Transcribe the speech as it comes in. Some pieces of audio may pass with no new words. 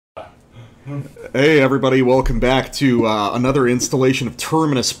Hey everybody, welcome back to another installation of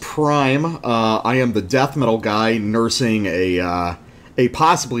Terminus Prime. I am the death metal guy nursing a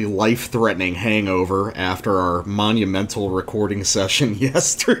possibly life-threatening hangover after our monumental recording session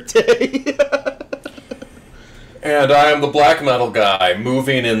yesterday. And I am the black metal guy,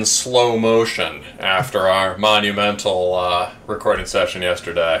 moving in slow motion after our monumental recording session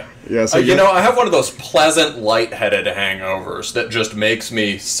yesterday. Yeah, so I have one of those pleasant, lightheaded hangovers that just makes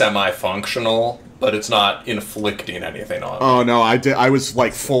me semi-functional, but it's not inflicting anything on me. Oh no, I was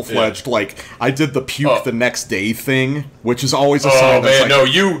like full-fledged, Yeah. like I did the puke the next day thing, which is always a sign that's man, like, no,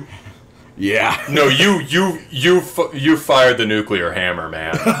 you... Yeah. No, you fired the nuclear hammer,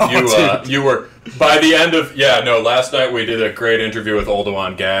 man. You were by the end of last night we did a great interview with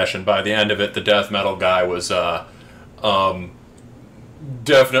Oldowan Gash, and by the end of it, the death metal guy was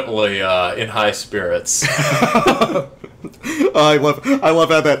definitely in high spirits. I love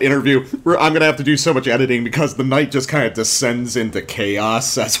how that interview. I'm gonna have to do so much editing because the night just kind of descends into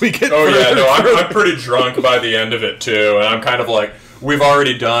chaos as we get. I'm pretty drunk by the end of it too, and I'm kind of like. We've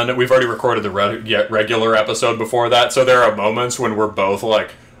already recorded the regular episode before that, so there are moments when we're both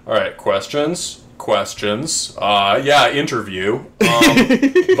like, all right, questions, interview.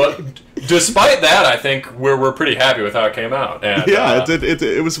 But despite that, I think we're pretty happy with how it came out. And,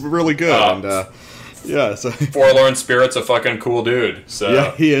 it was really good. So Forlorn Spirit's a fucking cool dude. So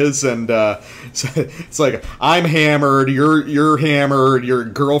yeah, he is, and so it's like I'm hammered, you're hammered, your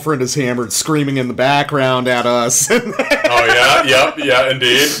girlfriend is hammered, screaming in the background at us.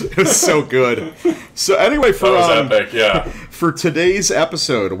 Indeed. It was so good. So anyway, that was epic. Yeah. For today's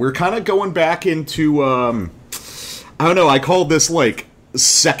episode, we're kind of going back into I don't know. I call this like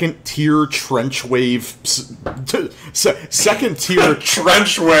second tier trench wave. Second tier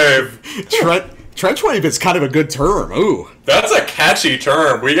trench wave. Trench wave is kind of a good term. Ooh. That's a catchy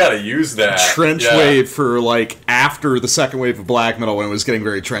term. We gotta use that. Trench wave for, like, after the second wave of black metal when it was getting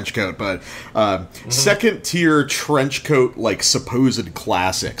very trench coat. But second tier trench coat, like, supposed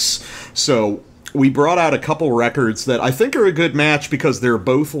classics. So we brought out a couple records that I think are a good match because they're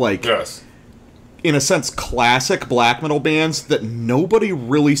both, like, in a sense, classic black metal bands that nobody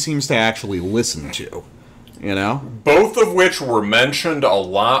really seems to actually listen to. You know? Both of which were mentioned a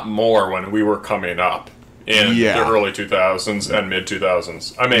lot more when we were coming up in the early 2000s and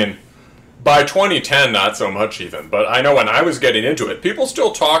mid-2000s. I mean, by 2010, not so much even. But I know when I was getting into it, people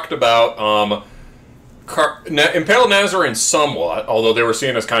still talked about Impaled Nazarene somewhat, although they were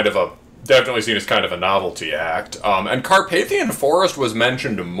definitely seen as kind of a novelty act. And Carpathian Forest was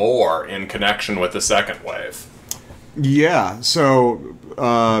mentioned more in connection with the second wave. Yeah, so,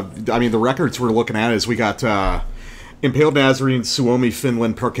 the records we're looking at is we got Impaled Nazarene, Suomi,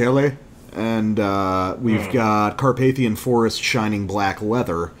 Finland, Perkele, and we've got Carpathian Forest, Shining Black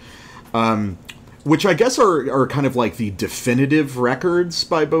Leather, which I guess are kind of like the definitive records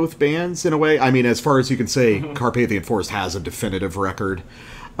by both bands, in a way. I mean, as far as you can say, Carpathian Forest has a definitive record.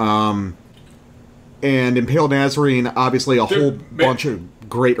 And Impaled Nazarene, obviously a whole bunch of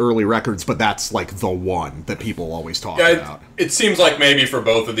great early records, but that's like the one that people always talk about. It seems like maybe for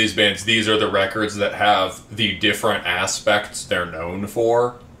both of these bands, these are the records that have the different aspects they're known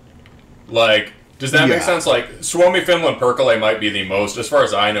for. Like, does that make sense? Like, Suomi, Finland, Perkele might be the most, as far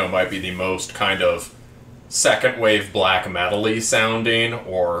as I know, might be the most kind of second wave black metal-y sounding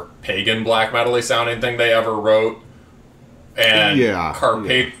or pagan black metal-y sounding thing they ever wrote. And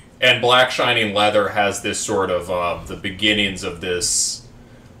and Black Shining Leather has this sort of the beginnings of this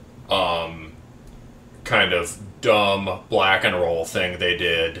kind of dumb black and roll thing they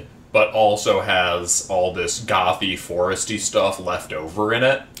did, but also has all this gothy, foresty stuff left over in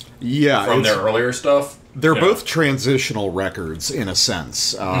it. Yeah, from their earlier stuff. They're both transitional records in a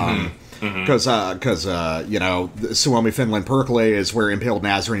sense. Because Suomi, Finland, Perkele is where Impaled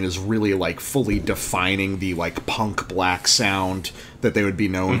Nazarene is really like fully defining the like punk black sound that they would be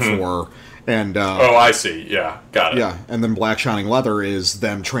known for. And I see. Yeah, got it. Yeah, and then Black Shining Leather is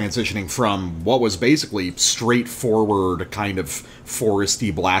them transitioning from what was basically straightforward kind of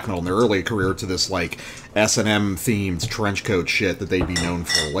foresty black metal in their early career to this like S&M themed trench coat shit that they'd be known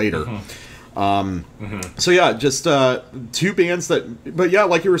for later. So yeah, just two bands that, but yeah,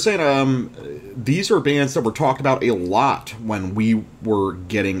 like you were saying, these are bands that were talked about a lot when we were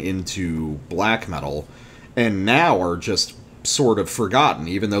getting into black metal, and now are just sort of forgotten,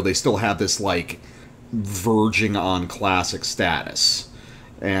 even though they still have this like verging on classic status.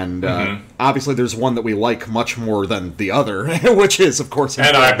 And obviously there's one that we like much more than the other, which is, of course...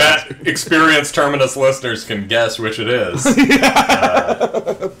 And I bet experienced Terminus listeners can guess which it is.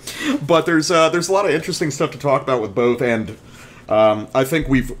 But there's a lot of interesting stuff to talk about with both, and I think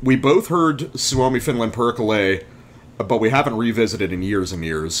we both heard Suomi Finland Perkele, but we haven't revisited in years and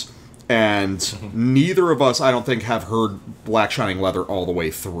years. And neither of us, I don't think, have heard Black Shining Leather all the way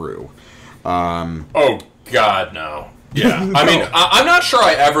through. Oh, God, no. Yeah, No. I mean, I'm not sure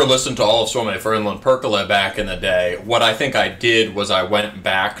I ever listened to all of Suomi Finland Perkele back in the day. What I think I did was I went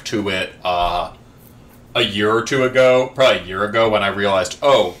back to it a year or two ago, probably a year ago, when I realized,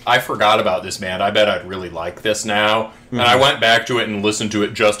 oh, I forgot about this band. I bet I'd really like this now. Mm-hmm. And I went back to it and listened to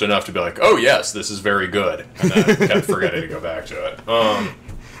it just enough to be like, oh, yes, this is very good. And then kept forgetting to go back to it.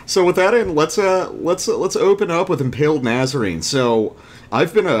 So with that in, let's open up with Impaled Nazarene. So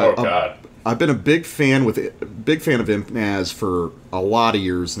I've been a big fan of Imp Naz for a lot of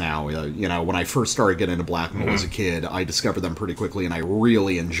years now. When I first started getting into black metal as a kid, I discovered them pretty quickly, and I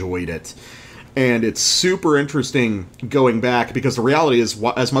really enjoyed it. And it's super interesting going back, because the reality is,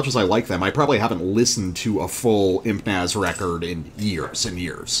 as much as I like them, I probably haven't listened to a full Imp Naz record in years and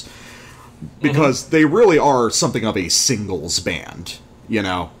years. Because they really are something of a singles band,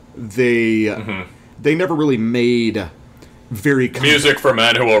 They never really made very... Music for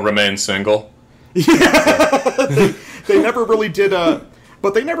men who will remain single. Yeah! They never really did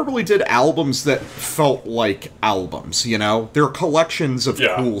but they never really did albums that felt like albums, They're collections of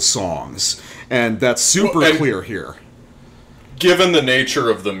cool songs, and that's super clear here. Given the nature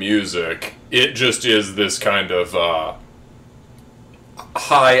of the music, it just is this kind of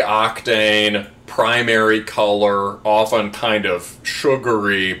high-octane, primary color, often kind of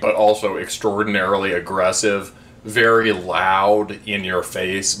sugary, but also extraordinarily aggressive, very loud,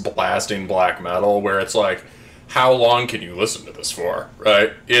 in-your-face, blasting black metal, where it's like, how long can you listen to this for,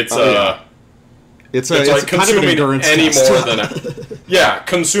 right? It's like consuming any more than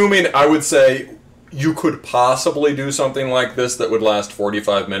consuming. I would say you could possibly do something like this that would last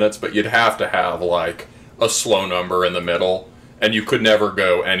 45 minutes, but you'd have to have like a slow number in the middle, and you could never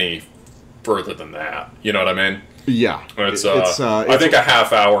go any further than that. You know what I mean? Yeah. I think a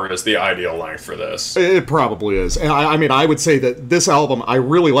half hour is the ideal length for this. It probably is. And I would say that this album, I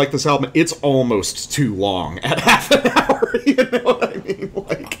really like this album. It's almost too long at half an hour. You know what I mean?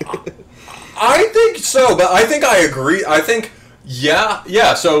 I think so, but I think I agree. I think,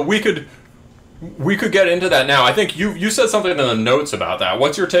 yeah. So we could get into that now. I think you said something in the notes about that.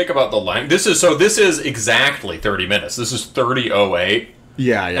 What's your take about the length? This is exactly 30 minutes. This is 30:08.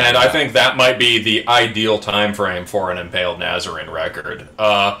 Yeah. And I think that might be the ideal time frame for an Impaled Nazarene record.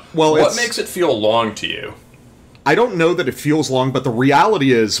 What makes it feel long to you? I don't know that it feels long, but the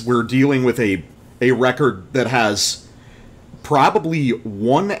reality is we're dealing with a record that has probably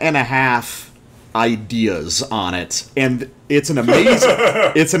 1.5 ideas on it, and it's an amazing,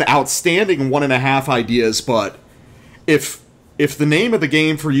 it's an outstanding 1.5 ideas, but if the name of the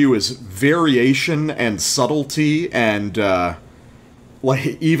game for you is variation and subtlety and,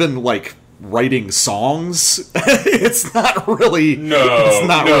 even writing songs, it's not really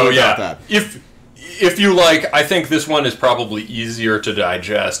about that. If you I think this one is probably easier to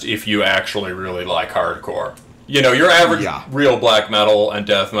digest if you actually really like hardcore. Your average real black metal and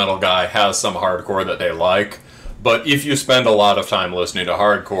death metal guy has some hardcore that they like, but if you spend a lot of time listening to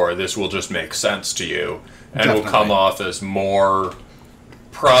hardcore, this will just make sense to you, and will come off as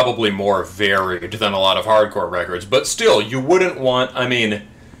probably more varied than a lot of hardcore records. But still, you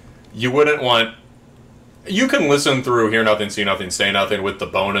can listen through Hear Nothing, See Nothing, Say Nothing with the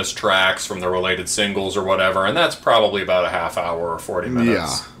bonus tracks from the related singles or whatever, and that's probably about a half hour or 40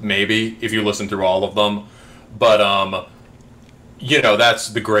 minutes, maybe, if you listen through all of them. But, that's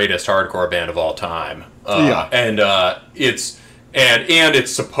the greatest hardcore band of all time. And it's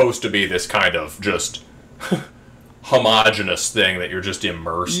supposed to be this kind of just homogenous thing that you're just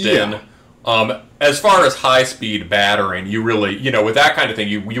immersed in. As far as high-speed battering, you really, with that kind of thing,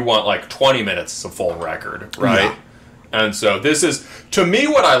 you want 20 minutes of full record, right? Yeah. And so this is, to me,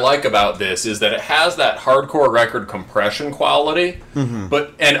 what I like about this is that it has that hardcore record compression quality,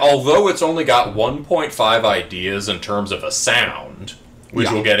 and although it's only got 1.5 ideas in terms of a sound,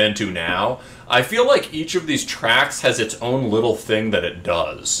 which we'll get into now, I feel like each of these tracks has its own little thing that it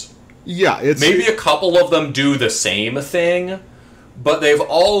does. Yeah, maybe a couple of them do the same thing, but they've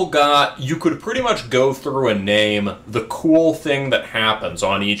all got, you could pretty much go through and name the cool thing that happens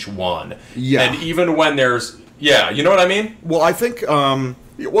on each one. Yeah. And even when there's, you know what I mean? Well, I think, a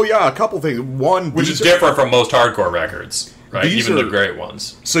couple things. One, which is different from most hardcore records, right? Even the great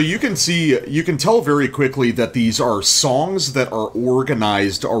ones. So you can tell very quickly that these are songs that are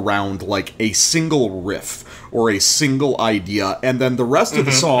organized around a single riff or a single idea, and then the rest of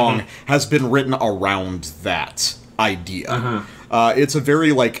the song has been written around that idea. It's a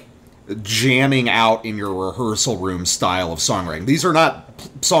very jamming out in your rehearsal room style of songwriting. These are not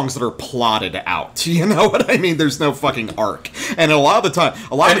songs that are plotted out. You know what I mean? There's no fucking arc. And a lot of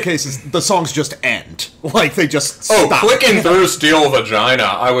the cases, the songs just end. Like, they just stop. Clicking Through Steel Vagina,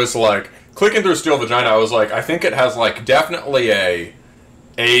 I was like, I think it has, like, definitely A,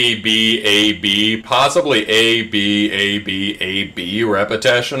 B, possibly A, B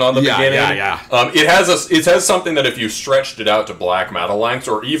repetition on the beginning. Yeah. It has something that if you stretched it out to black metal lengths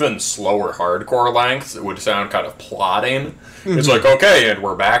or even slower hardcore lengths, it would sound kind of plotting. Mm-hmm. It's like, okay, and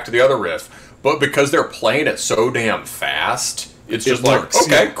we're back to the other riff. But because they're playing it so damn fast, it's just like,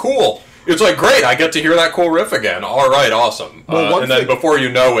 okay, cool. It's like, great, I get to hear that cool riff again. All right, awesome. And then before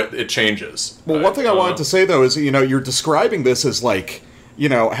you know it, it changes. Well, one thing I wanted to say, though, is, you're describing this as, like,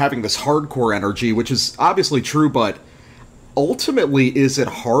 having this hardcore energy, which is obviously true, but ultimately, is it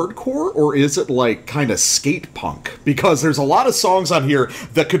hardcore or is it like kind of skate punk? Because there's a lot of songs on here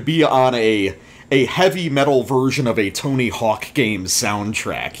that could be on a heavy metal version of a Tony Hawk game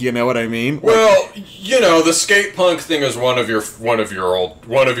soundtrack. You know what I mean? Well, the skate punk thing is one of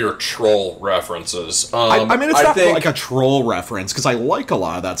your troll references. I mean, it's not like a troll reference, because I like a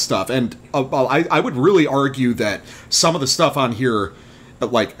lot of that stuff, and I would really argue that some of the stuff on here,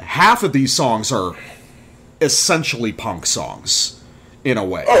 like, half of these songs are essentially punk songs, in a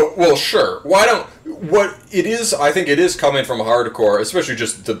way. Oh, well, sure. I think it is coming from hardcore, especially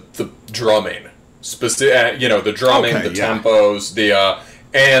just the drumming. The drumming, the tempos,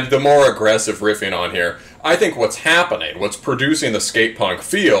 and the more aggressive riffing on here. I think what's producing the skate punk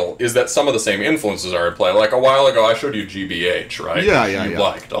feel is that some of the same influences are in play. Like a while ago, I showed you GBH, right? Yeah. You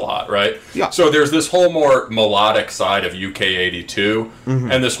liked a lot, right? Yeah. So there's this whole more melodic side of UK82,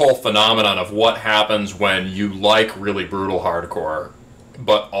 and this whole phenomenon of what happens when you like really brutal hardcore,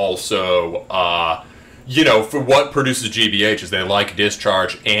 but also, for what produces GBH is they like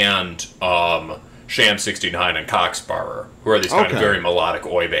Discharge and Sham 69 and Cocksparrer, who are these kind of very melodic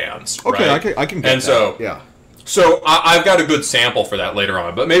oi bands. Okay, right? I can get that. So, yeah. So I've got a good sample for that later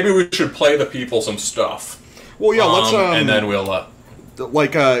on, but maybe we should play the people some stuff. Well, yeah, let's and then we'll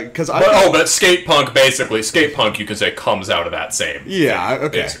because but skate punk, you can say, comes out of that same. Yeah, thing,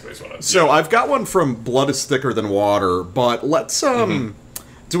 okay. Basically, is what I'm so I've got one from Blood is Thicker Than Water, but let's do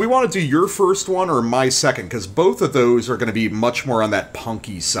we want to do your first one or my second? Because both of those are going to be much more on that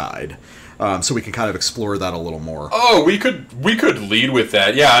punky side. So we can kind of explore that a little more. Oh, we could lead with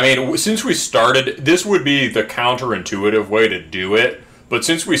that. Yeah, I mean, since we started, this would be the counterintuitive way to do it. But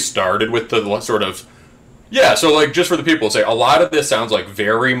since we started with the sort of, so like just for the people to say, a lot of this sounds like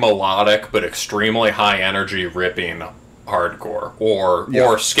very melodic but extremely high energy ripping hardcore,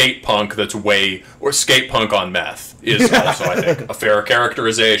 or skate punk or skate punk on meth is also, I think, a fair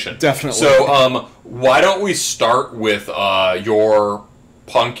characterization. Definitely. So, why don't we start with your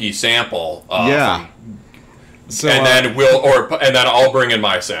punky sample? So, and then I'll bring in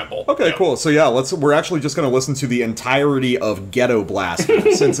my sample. Okay, cool. So we're actually just going to listen to the entirety of Ghetto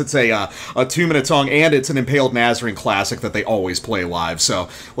Blaster, since it's a 2-minute song and it's an Impaled Nazarene classic that they always play live. So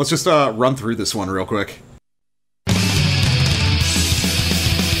let's just run through this one real quick.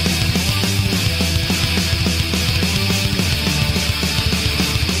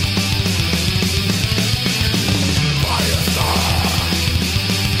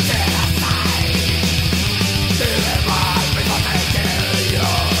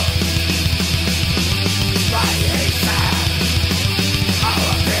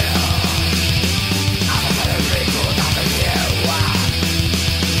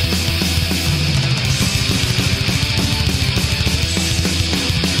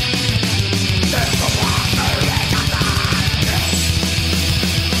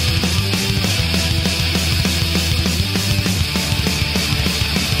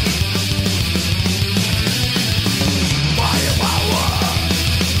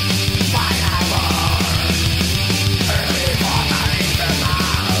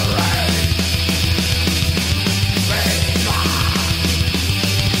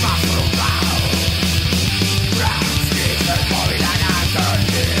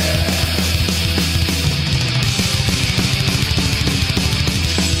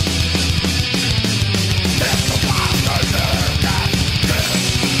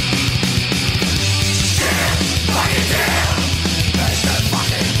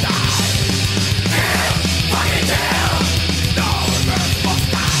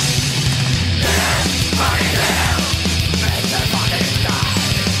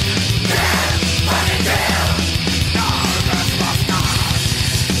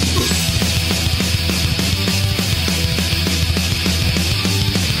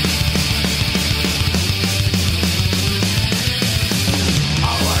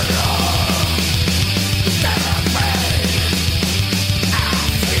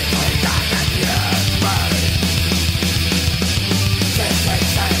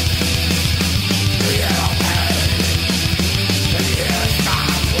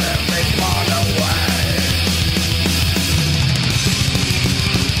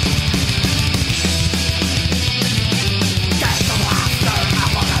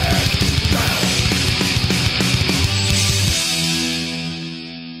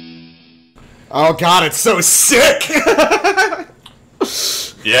 Oh god, it's so sick!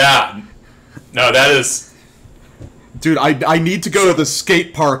 Yeah. No, that is... Dude, I need to go to the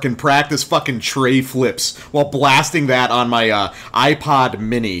skate park and practice fucking tray flips while blasting that on my iPod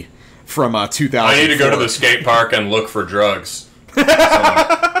Mini from 2004. I need to go to the skate park and look for drugs. We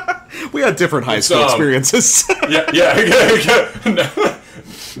had different high school experiences.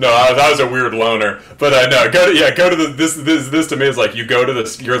 No, that was a weird loner. But no, go to this to me is like you go to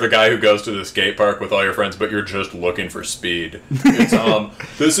you're the guy who goes to the skate park with all your friends, but you're just looking for speed.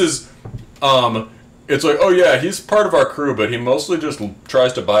 It's it's like, oh yeah, he's part of our crew, but he mostly just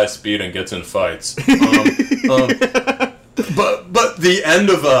tries to buy speed and gets in fights. But the end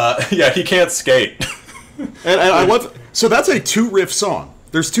of he can't skate. and I love, so that's a 2-riff song.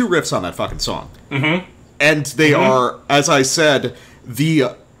 There's 2 riffs on that fucking song. Mm-hmm. And they are, as I said,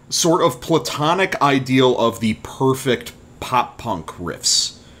 the sort of platonic ideal of the perfect pop punk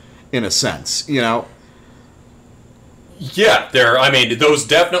riffs, in a sense, you know? Yeah, those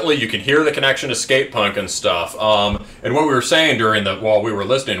definitely, you can hear the connection to skate punk and stuff. And what we were saying while we were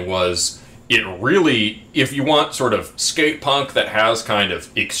listening was, it really, if you want sort of skate punk that has kind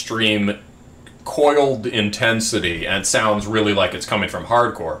of extreme coiled intensity and sounds really like it's coming from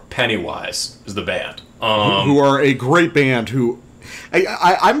hardcore, Pennywise is the band. Who are a great band who...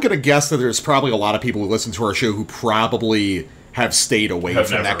 I'm going to guess that there's probably a lot of people who listen to our show who probably have stayed away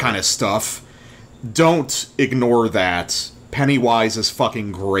from that kind of stuff. Don't ignore that. Pennywise is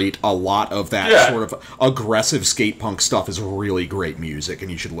fucking great. A lot of that sort of aggressive skate punk stuff is really great music,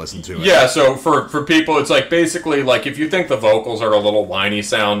 and you should listen to it. Yeah, so for people, it's like basically like if you think the vocals are a little whiny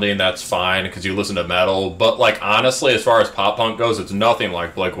sounding, that's fine because you listen to metal. But like honestly, as far as pop punk goes, it's nothing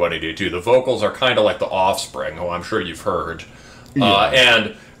like Blink-182. The vocals are kind of like The Offspring, who I'm sure you've heard,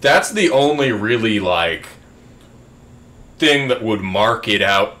 and that's the only really like thing that would mark it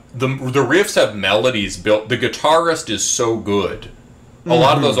out. The riffs have melodies built. The guitarist is so good. A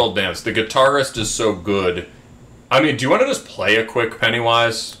lot of those old bands, the guitarist is so good. I mean, do you want to just play a quick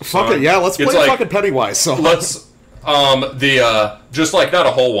Pennywise song? Fuck it, yeah, let's play a fucking Pennywise song. Let's, just like, not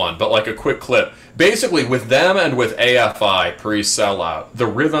a whole one, but like a quick clip. Basically, with them and with AFI pre-sellout, the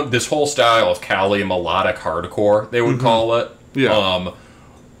rhythm, this whole style of Cali melodic hardcore, they would call it. Yeah.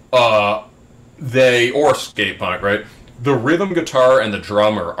 Or skate punk, right? The rhythm guitar and the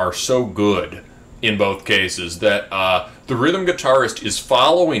drummer are so good in both cases that the rhythm guitarist is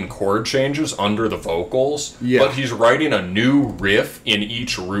following chord changes under the vocals, but he's writing a new riff in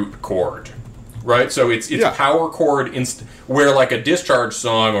each root chord, right? So it's power chord where like a Discharge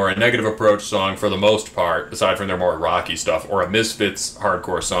song or a Negative Approach song, for the most part, aside from their more rocky stuff, or a Misfits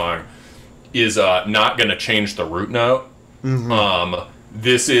hardcore song, is not going to change the root note.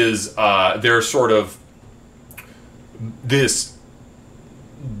 This is their sort of this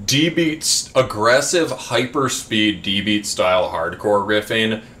D-beat, aggressive, hyper-speed D-beat style hardcore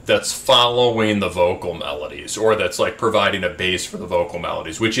riffing that's following the vocal melodies, or that's like providing a base for the vocal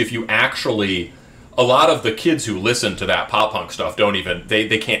melodies, which if you actually... A lot of the kids who listen to that pop-punk stuff don't even...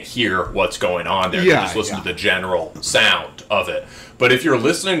 They can't hear what's going on there. They just listen to the general sound of it. But if you're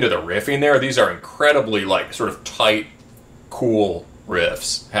listening to the riffing there, these are incredibly, like, sort of tight, cool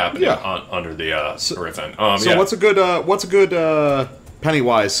riffs happening under the riffing. So what's a good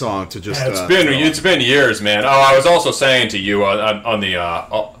Pennywise song to just? It's been years, man. Oh, I was also saying to you on the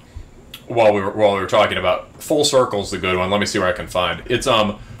while we were talking about Full Circle's the good one. Let me see where I can find. It's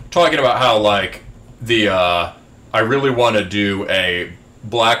talking about how like I really want to do a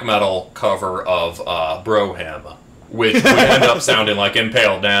black metal cover of Brohim, which would end up sounding like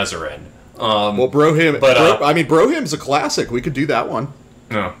Impaled Nazarene. Brohim's a classic. We could do that one.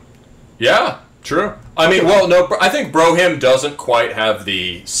 No. Yeah, true. I think Brohim doesn't quite have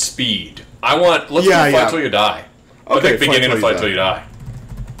the speed. Let's do Fight Till You Die. Okay, I think beginning of Fight Till You Die.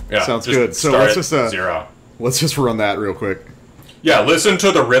 Yeah, sounds good. So let's just zero. Let's just run that real quick. Yeah, listen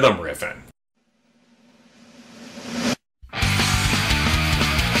to the rhythm riffing.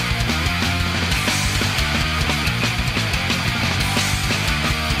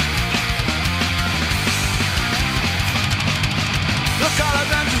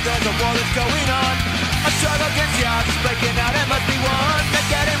 There's a war that's going on. A struggle against the odds is breaking out and must be won. They're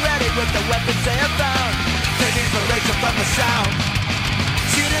getting ready with the weapons they have found. Take inspiration from the sound.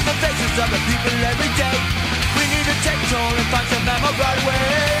 See it in the faces of the people every day. We need to take control and find some ammo right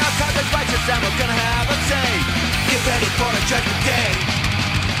away. Our cause is righteous and we're gonna have a say. Get ready for the judgment day.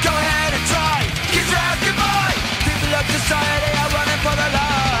 Go ahead and try. Keep track, goodbye. People of society are running for their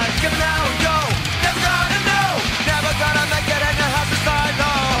lives. Give now and go. Never gonna know. Never gonna make it in your house is fine. No.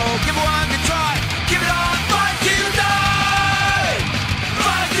 Give one good try. Give it on. Fight till you die.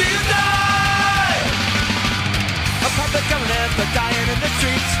 Fight till you die.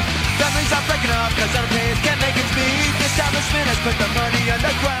 Cause our payers can't make its meet. The establishment has put the money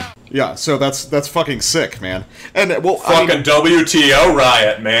underground. Yeah, so that's fucking sick, man. And well, fucking WTO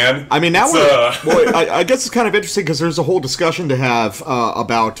riot, man. I mean, now I guess it's kind of interesting because there's a whole discussion to have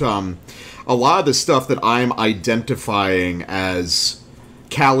about a lot of the stuff that I'm identifying as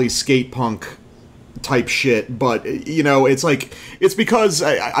Cali skate punk type shit, but it's because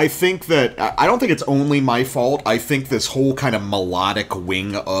I think that I don't think it's only my fault. I think this whole kind of melodic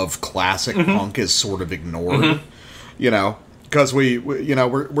wing of classic punk is sort of ignored, because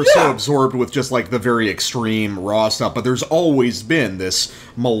we're so absorbed with just like the very extreme raw stuff, but there's always been this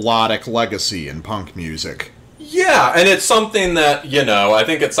melodic legacy in punk music. Yeah, and it's something that, I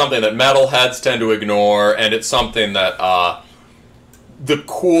think it's something that metalheads tend to ignore, and it's something that the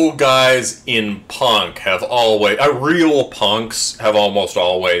cool guys in punk have always, real punks have almost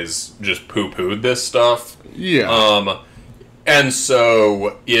always just poo-pooed this stuff. Yeah. And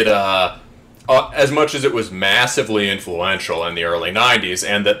so it, as much as it was massively influential in the early 90s,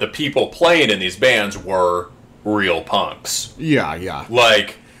 and that the people playing in these bands were real punks. Yeah.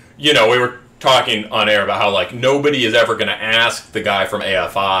 Like, we were talking on air about how, like, nobody is ever going to ask the guy from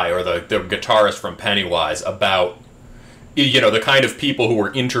AFI or the guitarist from Pennywise about, the kind of people who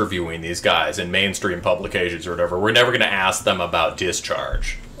were interviewing these guys in mainstream publications or whatever. We're never going to ask them about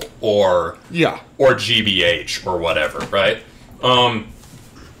Discharge or GBH or whatever, right? What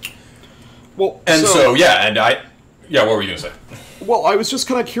were you going to say? Well, I was just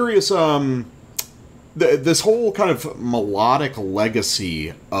kind of curious, this whole kind of melodic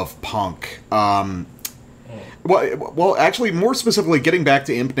legacy of punk, well, actually, more specifically, getting back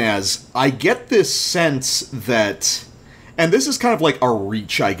to Impnaz, I get this sense that, and this is kind of like a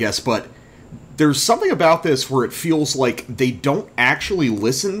reach, I guess, but there's something about this where it feels like they don't actually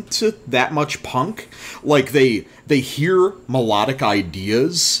listen to that much punk. Like, they hear melodic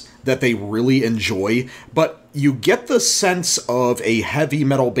ideas that they really enjoy, but you get the sense of a heavy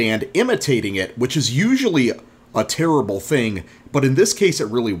metal band imitating it, which is usually a terrible thing, but in this case it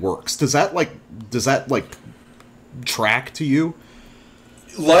really works. Does that track to you?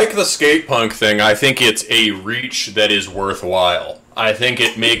 Like the skate punk thing, I think it's a reach that is worthwhile. I think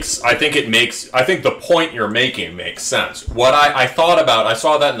the point you're making makes sense. What I thought about, I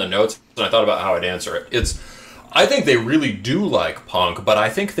saw that in the notes, and I thought about how I'd answer it. I think they really do like punk, but I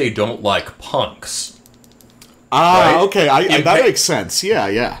think they don't like punks. Right? Okay, that makes sense.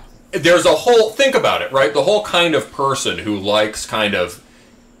 Yeah. There's think about it, right? The whole kind of person who likes kind of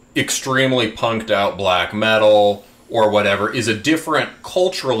extremely punked out black metal or whatever is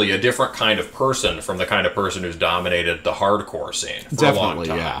culturally a different kind of person from the kind of person who's dominated the hardcore scene for a long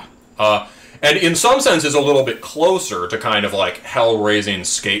time. Yeah. And in some sense is a little bit closer to kind of like hell-raising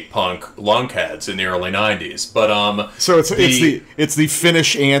skate punk lunkheads in the early 90s. But so it's the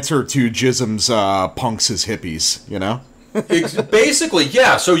Finnish answer to Jism's punks as hippies, Basically,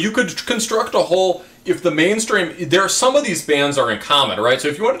 yeah. So you could construct a whole, if the mainstream, some of these bands are in common, right? So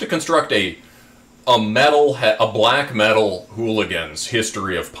if you wanted to construct a black metal hooligans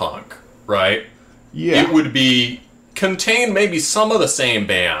history of punk, right? Yeah. It would contain maybe some of the same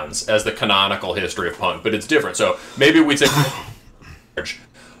bands as the canonical history of punk, but it's different. So maybe we'd say,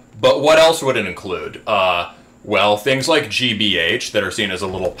 but what else would it include? Things like GBH that are seen as a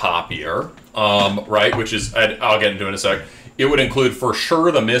little poppier, right? Which is, I'll get into in a sec. It would include for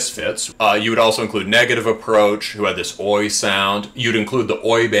sure the Misfits. You would also include Negative Approach, who had this oi sound. You'd include the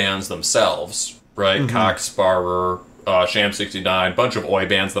oi bands themselves, right? Mm-hmm. Cocksparrer, Sham 69, bunch of oi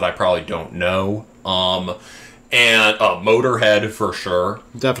bands that I probably don't know. And Motorhead for sure.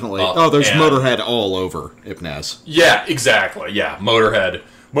 Definitely. There's Motorhead all over Impnaz. Yeah, exactly. Yeah, Motorhead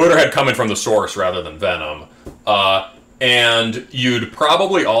coming from the source rather than Venom. And you'd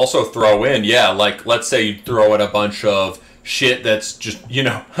probably also throw in, let's say you throw in a bunch of shit that's just,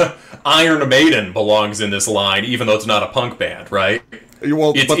 Iron Maiden belongs in this line, even though it's not a punk band, right?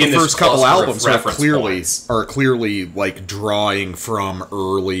 Well, but the first couple albums are clearly like drawing from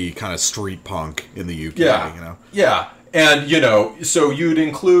early kind of street punk in the UK. Yeah, and so you'd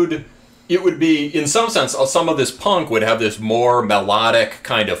include. It would be, in some sense, some of this punk would have this more melodic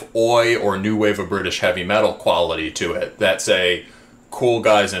kind of oi or new wave of British heavy metal quality to it that, say, cool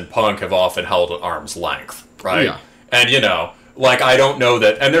guys in punk have often held at arm's length, right? Yeah. And I don't know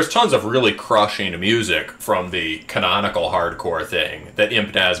that, and there's tons of really crushing music from the canonical hardcore thing that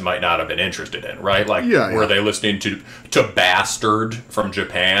Impnaz might not have been interested in, right? Were they listening to Bastard from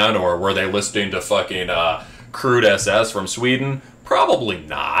Japan, or were they listening to fucking Crude SS from Sweden? Probably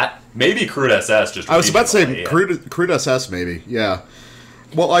not. Maybe Crude SS just. I was about to say Crude SS, maybe. Yeah.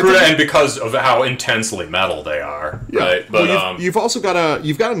 Well, and because of how intensely metal they are, right? But well, you've also got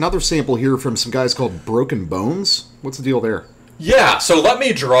another sample here from some guys called Broken Bones. What's the deal there? Yeah, so let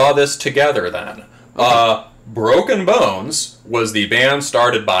me draw this together then. Okay. Broken Bones was the band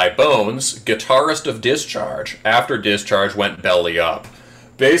started by Bones, guitarist of Discharge, after Discharge went belly up.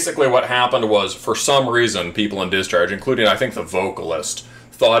 Basically what happened was, for some reason, people in Discharge, including I think the vocalist,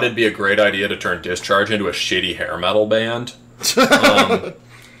 thought it'd be a great idea to turn Discharge into a shitty hair metal band.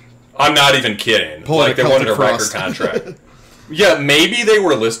 I'm not even kidding. Like, they wanted a record contract. Yeah, maybe they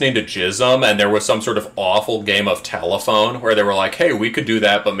were listening to Jism, and there was some sort of awful game of telephone where they were like, hey, we could do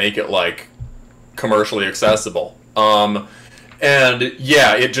that, but make it, like, commercially accessible. And,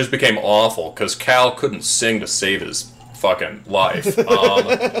 yeah, it just became awful, because Cal couldn't sing to save his fucking life.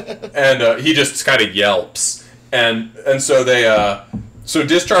 And he just kind of yelps. And so they, so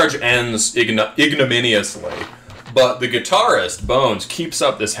Discharge ends ignominiously. But the guitarist, Bones, keeps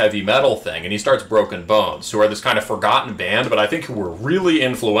up this heavy metal thing, and he starts Broken Bones, who are this kind of forgotten band, but I think who were really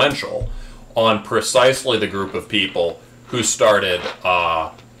influential on precisely the group of people who started,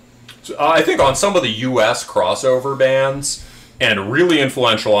 I think, on some of the U.S. crossover bands, and really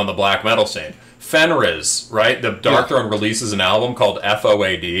influential on the black metal scene. Fenriz, right? The Dark Throne releases an album called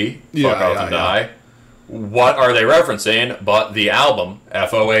FOAD, Fuck Off and Die. What are they referencing but the album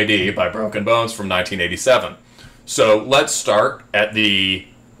FOAD by Broken Bones from 1987? So let's start at the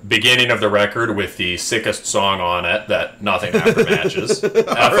beginning of the record with the sickest song on it that nothing after matches.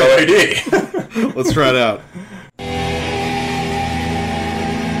 FOAD. Let's try it out.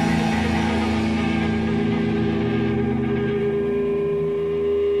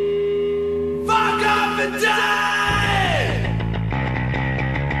 Fuck off and die!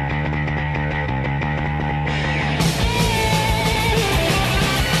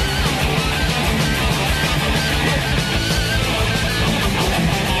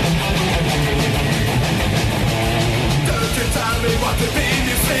 What to be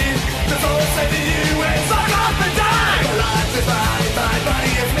you see? The soul say to you is fuck off and die! My life is mine, my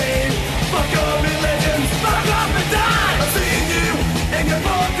body is me. Fuck your religions, fuck off and die! I've seen you in your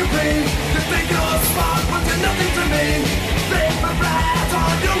broken dream. You think you're smart, but you're nothing to me. Paper flat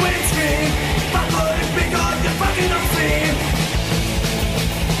on your windscreen. My blood is because you're fucking obscene.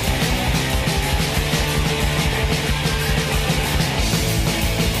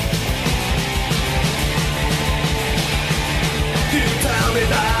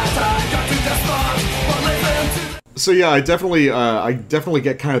 So yeah, I definitely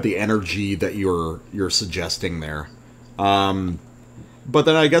get kind of the energy that you're suggesting there, but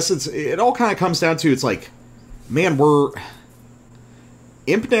then I guess it all kind of comes down to, it's like, man,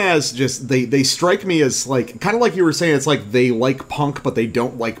 Impnaz just they strike me as, like, kind of like you were saying, it's like they like punk but they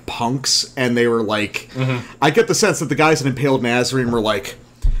don't like punks, and they were like, I get the sense that the guys in Impaled Nazarene were like,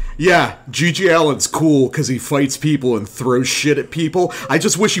 yeah, G.G. Allen's cool because he fights people and throws shit at people. I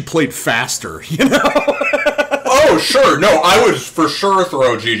just wish he played faster, you know? Oh, sure. No, I would for sure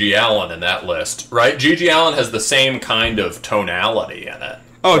throw G.G. Allen in that list, right? G.G. Allen has the same kind of tonality in it.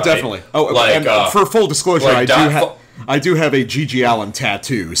 Oh, right? definitely. Oh, like, and for full disclosure, like I do have a G.G. Allen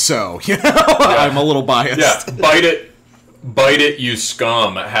tattoo, so, you know, I'm a little biased. Yeah, Bite It, You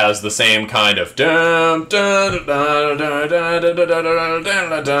Scum has the same kind of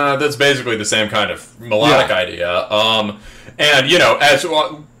that's basically the same kind of melodic idea. And, you know, as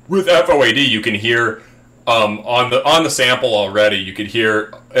with FOAD, you can hear on the sample already, you could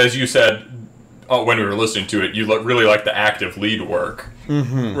hear, as you said when we were listening to it, you really like the active lead work.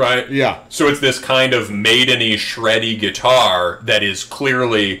 Right? Yeah. So it's this kind of maideny, shreddy guitar that is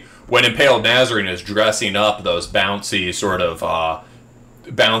clearly, when Impaled Nazarene is dressing up those bouncy sort of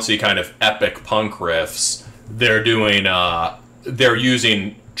bouncy kind of epic punk riffs, they're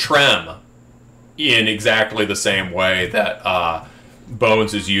using trem in exactly the same way that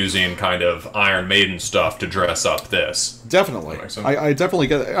Bones is using kind of Iron Maiden stuff to dress up this. Definitely. I definitely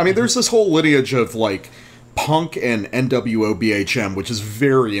get it. I mean, there's this whole lineage of, like, punk and NWO BHM, which is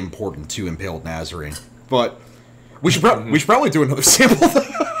very important to Impaled Nazarene. But we should probably do another sample.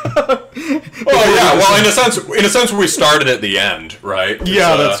 Oh yeah, well, in a sense, we started at the end, right?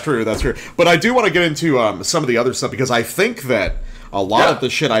 Yeah, that's true. But I do want to get into some of the other stuff, because I think that a lot of the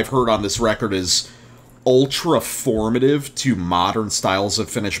shit I've heard on this record is ultra formative to modern styles of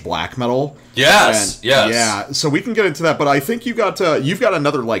Finnish black metal. Yes. Yeah, so we can get into that, but I think you've got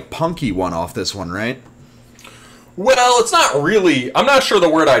another, like, punky one off this one, right? Well, it's not really. I'm not sure the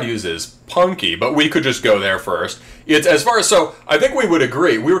word I'd use is punky, but we could just go there first. It's as far as, so I think we would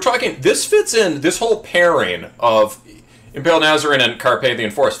agree. We were talking. This fits in. This whole pairing of Impaled Nazarene and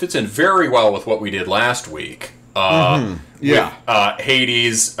Carpathian Force fits in very well with what we did last week. Yeah. with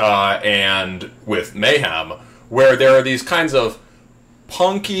Hades and with Mayhem, where there are these kinds of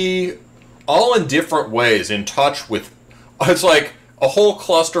punky, all in different ways, in touch with... It's like a whole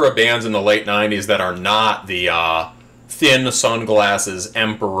cluster of bands in the late 90s that are not the thin sunglasses,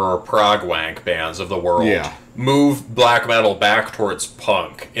 Emperor, prog-wank bands of the world. Yeah. Move black metal back towards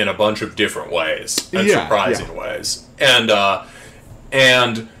punk in a bunch of different ways, and surprising ways. And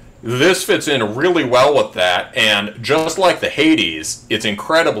this fits in really well with that, and just like the Hades, it's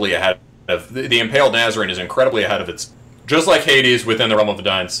incredibly ahead of... The Impaled Nazarene is incredibly ahead of its... Just like Hades, Within the Realm of the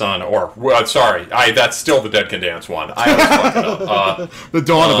Dying Sun, or... that's still the Dead Can Dance one. I always fuck it up. The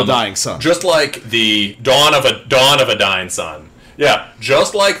Dawn of a Dying Sun. Just like the Dawn of a Dying Sun. Yeah,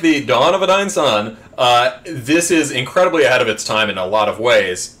 just like the Dawn of a Dying Sun, this is incredibly ahead of its time in a lot of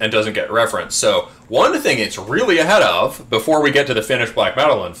ways, and doesn't get referenced. So, one thing it's really ahead of, before we get to the Finnish black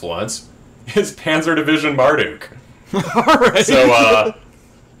metal influence, is Panzer Division Marduk. Alright. So,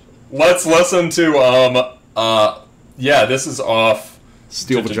 let's listen to, this is off...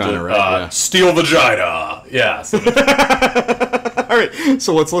 Steel Vagina, right? Yeah. Steel Vagina. Yeah. Alright,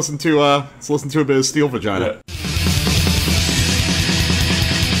 so let's listen to a bit of Steel Vagina. Yeah.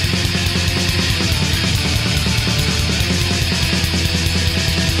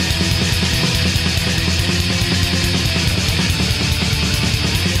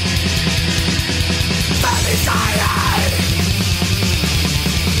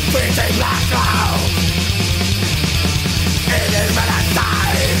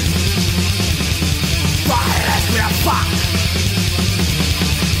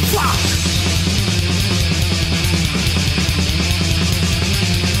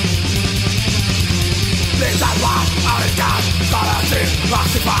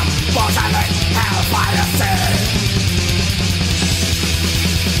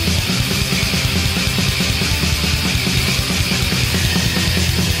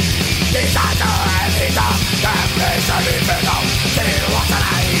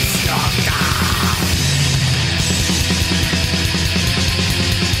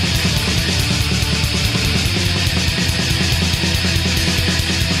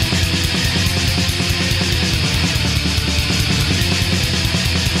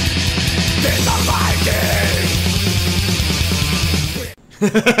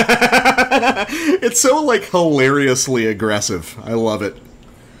 It's so, like, hilariously aggressive. I love it.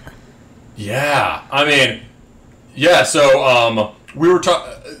 Yeah, I mean, yeah, so, we were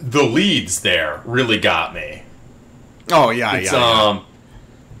talking... The leads there really got me. Oh, yeah,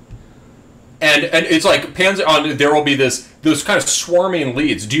 And it's like, there will be those kind of swarming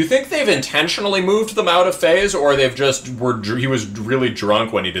leads. Do you think they've intentionally moved them out of phase, or they've just he was really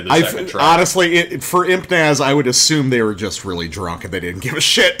drunk when he did the second track? Honestly, for Impnaz, I would assume they were just really drunk and they didn't give a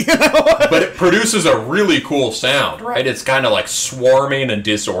shit, you know? But it produces a really cool sound, right? It's kind of like swarming and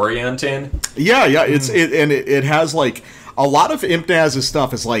disorienting. Yeah, it has, like, a lot of Impnaz's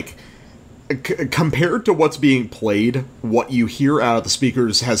stuff is, like, compared to what's being played, what you hear out of the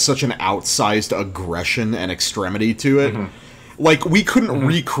speakers has such an outsized aggression and extremity to it. Mm-hmm. Like, we couldn't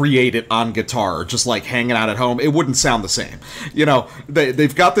recreate it on guitar, just, like, hanging out at home. It wouldn't sound the same. You know,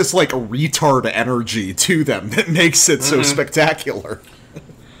 they've got this, like, retard energy to them that makes it so spectacular.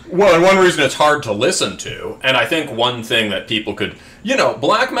 Well, and one reason it's hard to listen to, and I think one thing that people could... You know,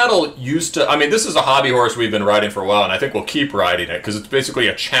 black metal used to... I mean, this is a hobby horse we've been riding for a while, and I think we'll keep riding it, because it's basically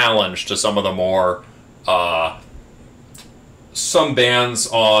a challenge to some of the more... some bands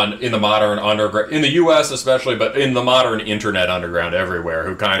in the modern underground... In the U.S. especially, but in the modern internet underground everywhere,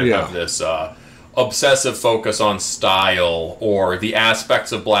 who kind of have this obsessive focus on style, or the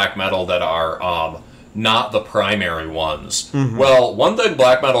aspects of black metal that are... not the primary ones. Mm-hmm. Well, one thing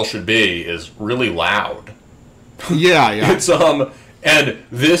black metal should be is really loud. Yeah. It's and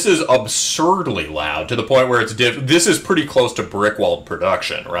this is absurdly loud to the point where it's this is pretty close to Brickwald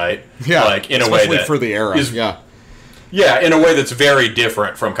production, right? Yeah, like in a way that for the era. Yeah, in a way that's very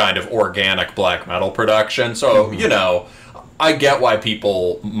different from kind of organic black metal production. So you know, I get why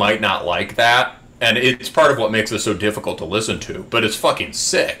people might not like that. And it's part of what makes this so difficult to listen to, but it's fucking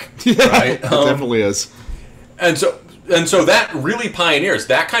sick, right? It definitely is. And so that really pioneers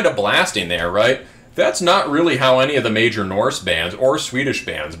that kind of blasting there, right? That's not really how any of the major Norse bands or Swedish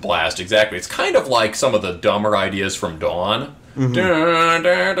bands blast exactly. It's kind of like some of the dumber ideas from Dawn.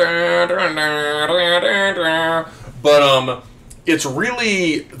 But it's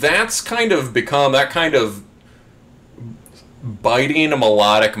really that's kind of become that kind of biting,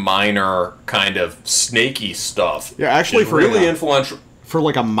 melodic, minor, kind of snaky stuff. Yeah, actually, for really influential. For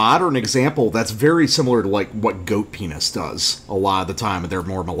like a modern example, that's very similar to like what Goat Penis does a lot of the time with their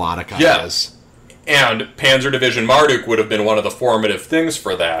more melodic ideas. And Panzer Division Marduk would have been one of the formative things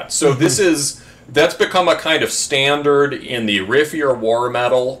for that. So that's become a kind of standard in the riffier war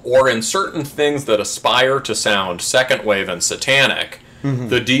metal, or in certain things that aspire to sound second wave and satanic.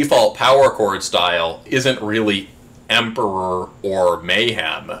 The default power chord style isn't really Emperor or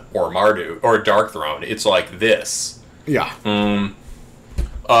Mayhem or Marduk or Darkthrone. It's like this. Yeah.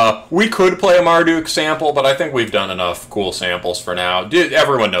 We could play a Marduk sample, but I think we've done enough cool samples for now.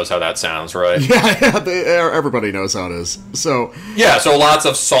 Everyone knows how that sounds, right? Everybody knows how it is. So lots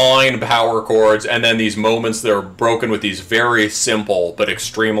of sawing power chords, and then these moments that are broken with these very simple but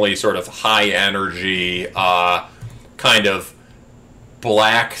extremely sort of high energy, kind of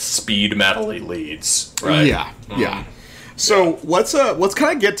black speed metal-y leads, right? Yeah. So let's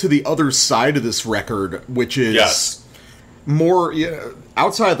kind of get to the other side of this record, which is more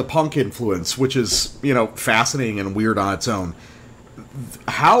outside the punk influence, which is fascinating and weird on its own.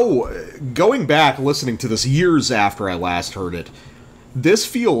 How, going back listening to this years after I last heard it, this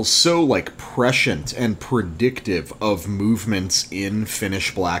feels so like prescient and predictive of movements in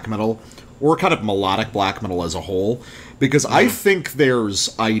Finnish black metal, or kind of melodic black metal as a whole, because I think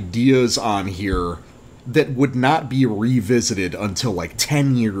there's ideas on here that would not be revisited until like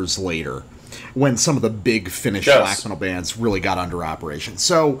 10 years later, when some of the big Finnish black metal bands really got under operation.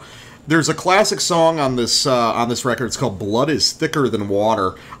 So there's a classic song on this record. It's called "Blood is Thicker Than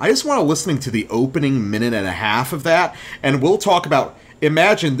Water." I just want to listening to the opening minute and a half of that, and we'll talk about.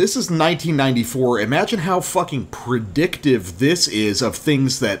 Imagine, this is 1994. Imagine how fucking predictive this is of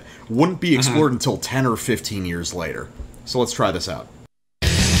things that wouldn't be explored until 10 or 15 years later. So let's try this out.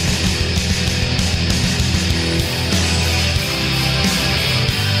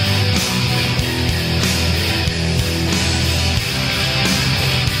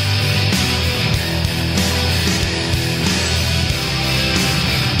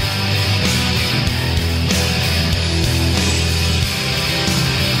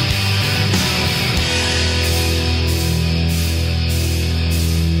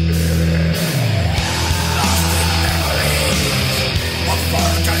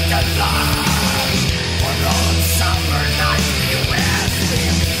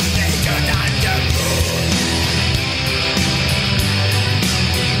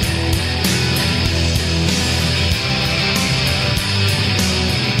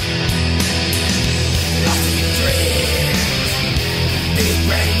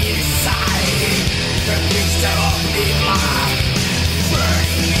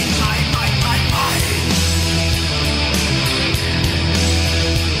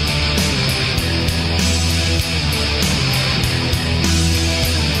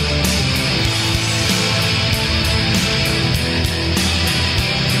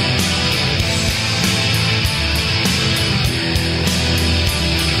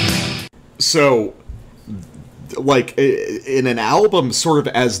 So, like, in an album sort of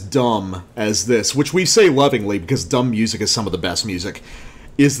as dumb as this, which we say lovingly because dumb music is some of the best music,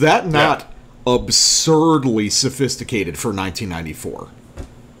 is that not absurdly sophisticated for 1994?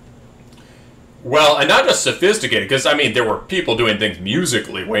 Well, and not just sophisticated, because, I mean, there were people doing things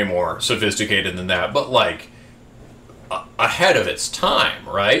musically way more sophisticated than that, but, like, ahead of its time,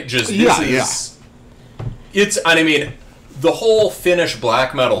 right? It's, I mean, the whole Finnish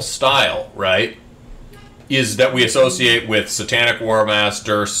black metal style, right, is that we associate with Satanic War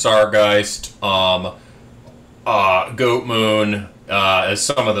Master, Sargeist, Goat Moon, as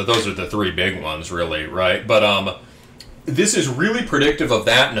some of those are the three big ones, really, right? But this is really predictive of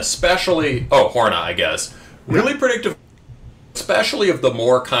that, and especially, Horna, I guess, really predictive, especially of the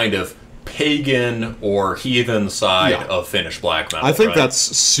more kind of pagan or heathen side of Finnish black metal. I think that's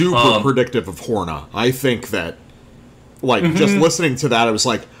super predictive of Horna. I think that, like, just listening to that, I was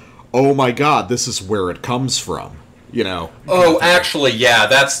like, oh my god, this is where it comes from, Oh, actually, yeah,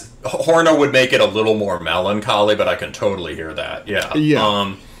 Horna would make it a little more melancholy, but I can totally hear that, yeah.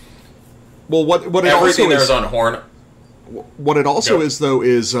 Well, what it everything also there's is, on Horna. What it also is, though,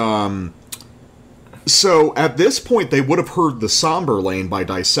 is, so at this point, they would have heard The Somber Lane by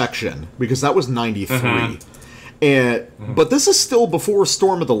Dissection, because that was 93. But this is still before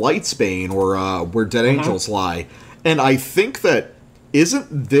Storm of the Lightsbane, or Where Dead Angels Lie. And I think that,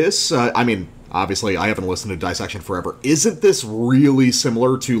 isn't this, I mean, obviously I haven't listened to Dissection forever, isn't this really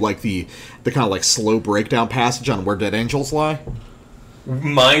similar to, like, the kind of, like, slow breakdown passage on Where Dead Angels Lie?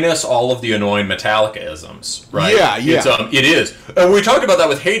 Minus all of the annoying Metallica-isms, right? Yeah. It is. We talked about that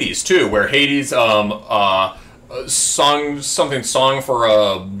with Hades, too, where Hades, song for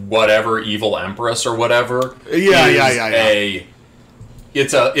a whatever evil empress or whatever. Yeah.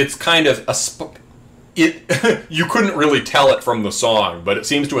 It's kind of it you couldn't really tell it from the song, but it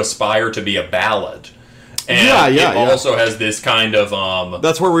seems to aspire to be a ballad. And it also has this kind of...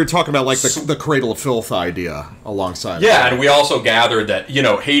 That's where we were talking about, like, the Cradle of Filth idea alongside. Yeah, and we also gathered that,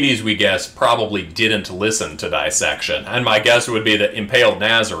 Hades, we guess, probably didn't listen to Dissection. And my guess would be that Impaled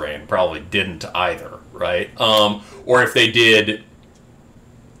Nazarene probably didn't either, right? Or if they did...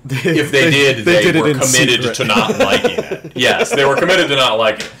 they were committed to not liking it. Yes, they were committed to not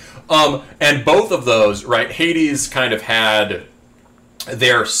liking it. And both of those, right, Hades kind of had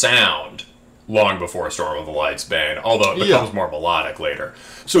their sound long before Storm of the Light's Bane, although it becomes more melodic later.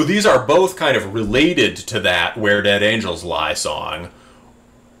 So these are both kind of related to that Where Dead Angels Lie song,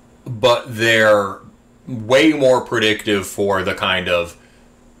 but they're way more predictive for the kind of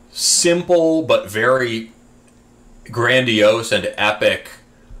simple but very grandiose and epic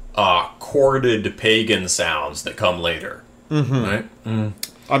chorded pagan sounds that come later. Mm-hmm. Right? Mm.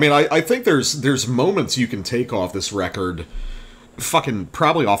 I mean, I think there's moments you can take off this record, fucking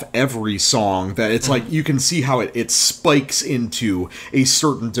probably off every song, that it's like you can see how it spikes into a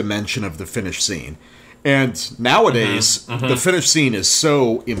certain dimension of the Finnish scene. And nowadays, the Finnish scene is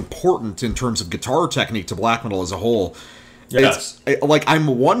so important in terms of guitar technique to black metal as a whole. Yes.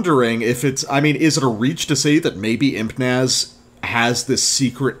 I'm wondering if is it a reach to say that maybe Impnaz has this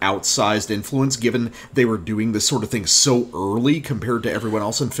secret outsized influence, given they were doing this sort of thing so early compared to everyone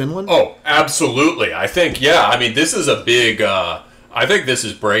else in Finland? Oh, absolutely. I think, this is a big... I think this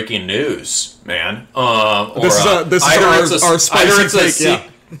is breaking news, man. This is our spicy take,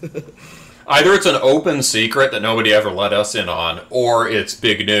 Either it's an open secret that nobody ever let us in on, or it's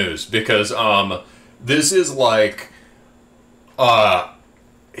big news, because this is like...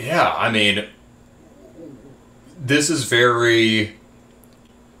 this is very...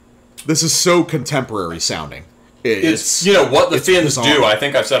 This is so contemporary sounding. It's what the Finns do, I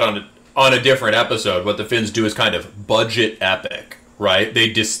think I've said on a different episode, what the Finns do is kind of budget epic, right? They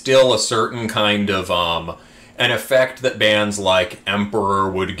distill a certain kind of, an effect that bands like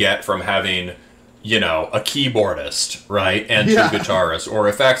Emperor would get from having, a keyboardist, right? And two guitarists, or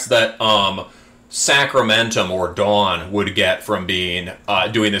effects that, Sacramentum or Dawn would get from being,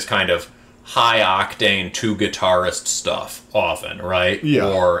 doing this kind of high-octane two-guitarist stuff often, right?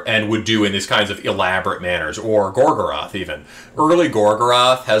 Yeah. And would do in these kinds of elaborate manners. Or Gorgoroth, even. Early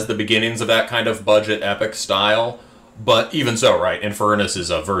Gorgoroth has the beginnings of that kind of budget epic style, but even so, right, Infernus is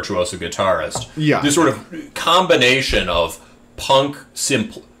a virtuoso guitarist. Yeah. This sort of combination of punk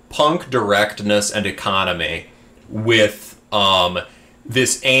directness and economy with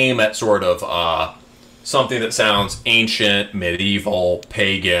this aim at sort of... something that sounds ancient, medieval,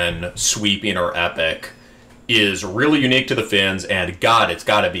 pagan, sweeping, or epic is really unique to the Finns, and God, it's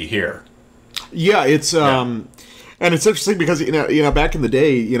got to be here. Yeah, it's and it's interesting because back in the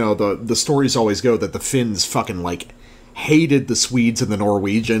day, the stories always go that the Finns fucking hated the Swedes and the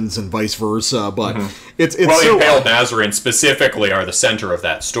Norwegians and vice versa, but it's so... Impaled Nazarene specifically are the center of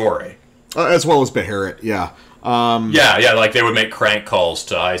that story, as well as Beharit, yeah. They would make crank calls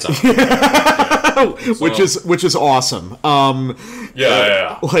to Izon. which is awesome.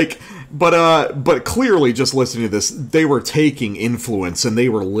 But clearly, just listening to this, they were taking influence and they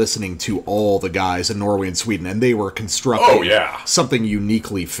were listening to all the guys in Norway and Sweden, and they were constructing something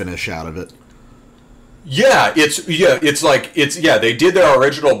uniquely Finnish out of it. They did their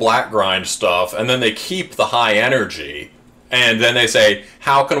original black grind stuff, and then they keep the high energy. And then they say,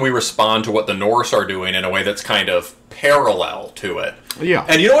 how can we respond to what the Norse are doing in a way that's kind of parallel to it? Yeah.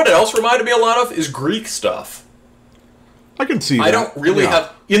 And you know what else reminded me a lot of? Is Greek stuff. I can see that. I don't really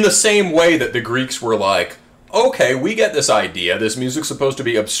have... In the same way that the Greeks were like, okay, we get this idea. This music's supposed to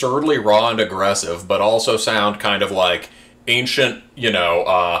be absurdly raw and aggressive, but also sound kind of like ancient,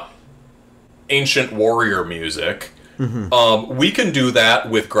 ancient warrior music. Mm-hmm. We can do that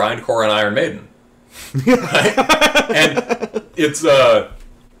with grindcore and Iron Maiden. Right? And it's and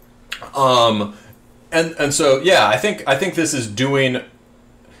so I think this is doing.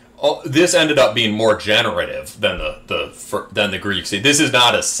 This ended up being more generative than the Greek scene. This is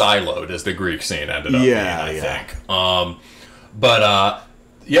not as siloed as the Greek scene ended up being, I think.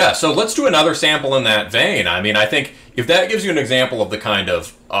 So let's do another sample in that vein. I mean, I think if that gives you an example of the kind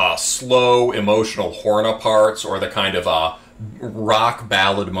of slow, emotional horn parts, or the kind of rock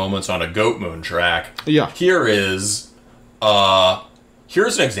ballad moments on a Goat Moon track. Yeah. Here's an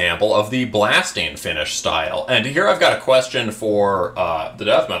example of the blasting Finnish style. And here I've got a question for the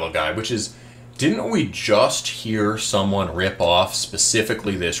death metal guy, which is, didn't we just hear someone rip off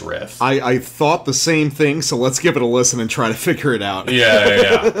specifically this riff? I thought the same thing, so let's give it a listen and try to figure it out.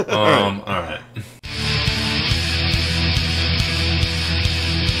 Yeah. All right.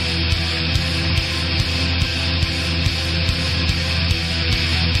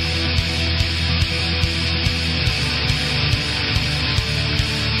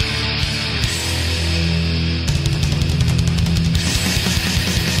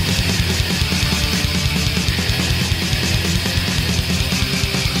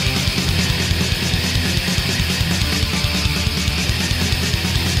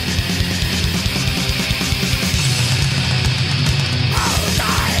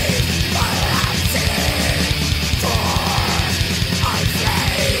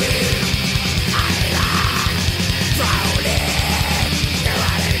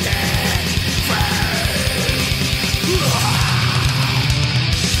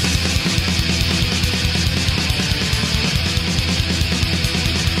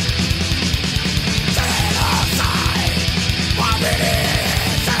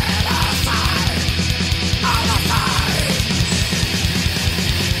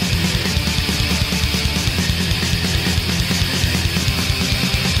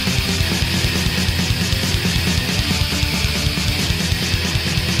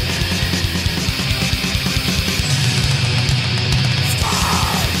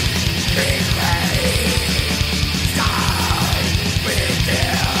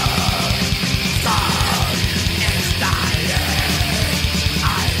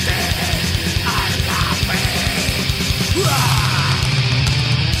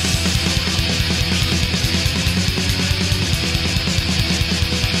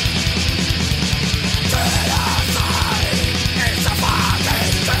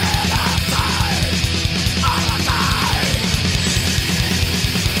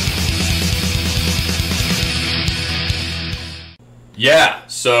 Yeah,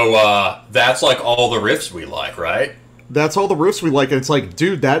 so that's like all the riffs we like, right? That's all the riffs we like, and it's like,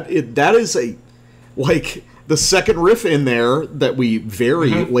 dude, that is a, like, the second riff in there that we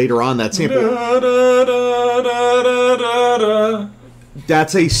vary later on, that sample.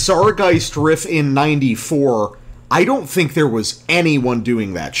 That's a Sargeist riff in 94. I don't think there was anyone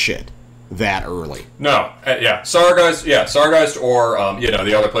doing that shit that early. No, Sargeist, or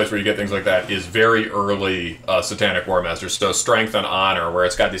the other place where you get things like that is very early Satanic War Masters. So Strength and Honor, where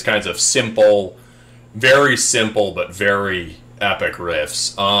it's got these kinds of very simple but very epic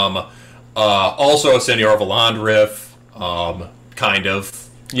riffs. Also a Senor Valand riff, kind of,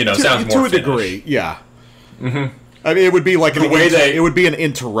 sounds more to a degree, yeah. Mm-hmm. I mean, it would be like it would be an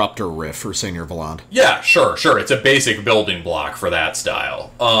interrupter riff for Senor Valand. Yeah, sure. It's a basic building block for that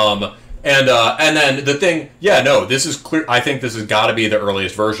style. And then the thing, this is clear. I think this has got to be the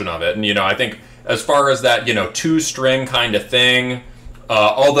earliest version of it. And I think as far as that, 2-string kind of thing,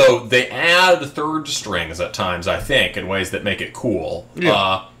 although they add third strings at times, I think, in ways that make it cool.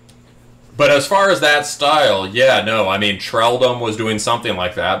 Yeah. But as far as that style, Treldom was doing something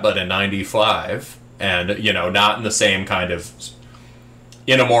like that, but in 95, and not in the same kind of,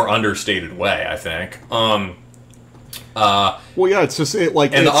 in a more understated way, I think. It's just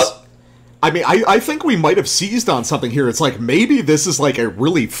I think we might have seized on something here. It's like, maybe this is like a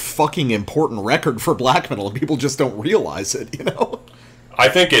really fucking important record for black metal, and people just don't realize it, I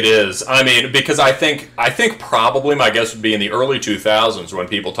think it is. I mean, because I think probably my guess would be in the early 2000s when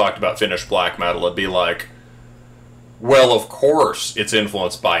people talked about Finnish black metal, it'd be like, well, of course it's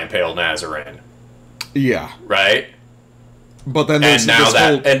influenced by Impaled Nazarene. Yeah. Right? But then there's this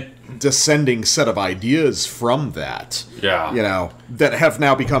whole descending set of ideas from that. Yeah. That have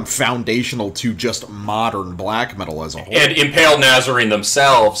now become foundational to just modern black metal as a whole. And Impaled Nazarene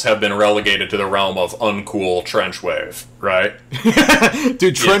themselves have been relegated to the realm of uncool trenchwave, right?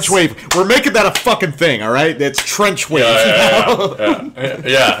 Dude, trenchwave, we're making that a fucking thing, alright? It's trenchwave.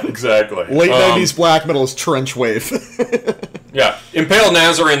 Yeah, exactly. Late 90s black metal is trenchwave. Yeah, Impaled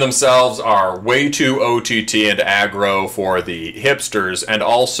Nazarene themselves are way too OTT and aggro for the hipsters, and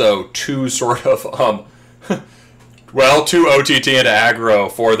also too sort of, too OTT and aggro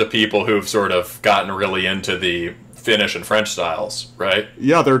for the people who've sort of gotten really into the Finnish and French styles, right?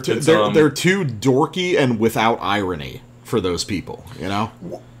 Yeah, they're too dorky and without irony for those people, Well,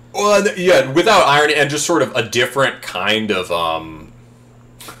 yeah, without irony, and just sort of a different kind of,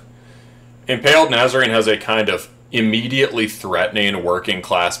 Impaled Nazarene has a kind of immediately threatening working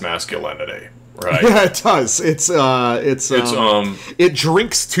class masculinity, right? Yeah, it does. It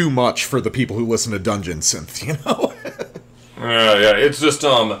drinks too much for the people who listen to Dungeon Synth, Yeah, it's just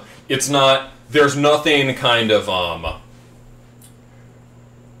it's not. There's nothing kind of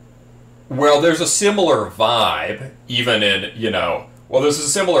there's a similar vibe even in there's a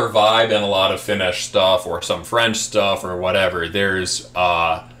similar vibe in a lot of Finnish stuff or some French stuff or whatever. There's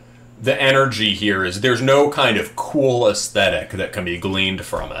the energy here is there's no kind of cool aesthetic that can be gleaned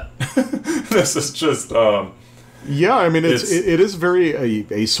from it. This is just yeah, I mean it is very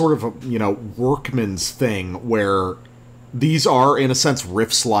a sort of workman's thing where these are in a sense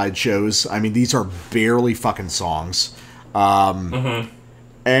riff slideshows. I mean, these are barely fucking songs. And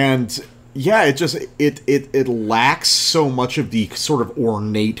yeah, it lacks so much of the sort of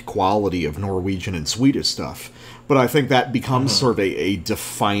ornate quality of Norwegian and Swedish stuff. But I think that becomes sort of a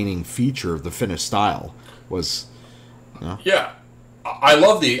defining feature of the Finnish style. Yeah. I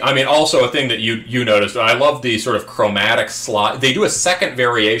love also a thing that you noticed, I love the sort of chromatic slide. They do a second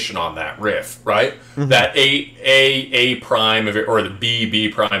variation on that riff, right? Mm-hmm. That A prime, or the B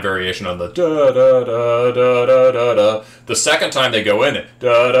prime variation on the da da da da da da da. The second time they go in it,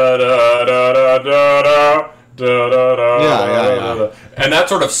 da da da da da da da. Yeah. And that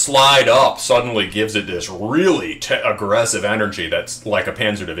sort of slide up suddenly gives it this really aggressive energy that's like a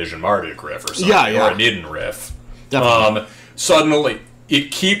Panzer Division Marduk riff or something, or a Nidden riff. Suddenly,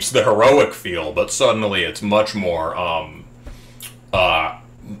 it keeps the heroic feel, but suddenly it's much more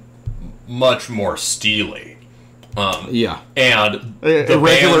steely. And a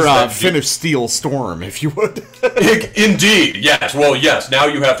regular Finnish steel storm, if you would. Indeed, yes. Well, yes. Now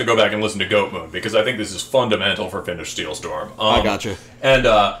you have to go back and listen to Goat Moon, because I think this is fundamental for Finnish Steel Storm. I gotcha. And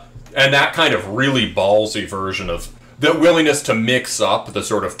that kind of really ballsy version of the willingness to mix up the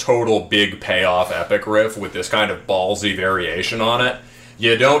sort of total big payoff epic riff with this kind of ballsy variation on it.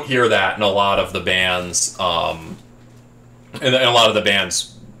 You don't hear that in a lot of the bands, in a lot of the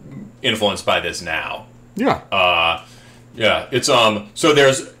bands influenced by this now. Yeah. It's so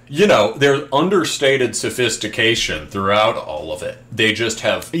there's understated sophistication throughout all of it. They just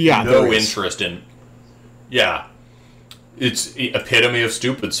have no interest in it's epitome of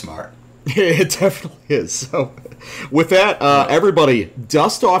stupid smart. It definitely is. So, with that, everybody,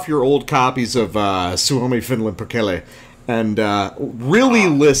 dust off your old copies of Suomi Finland Perkele and really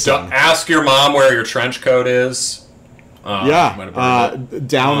listen. Ask your mom where your trench coat is. Download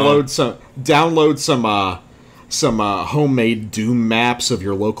some homemade Doom maps of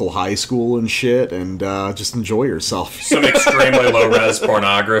your local high school and shit, and just enjoy yourself. Some extremely low res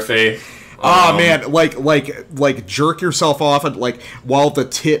pornography. Man, like jerk yourself off and like while the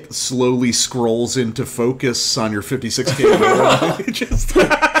tit slowly scrolls into focus on your 56K. Just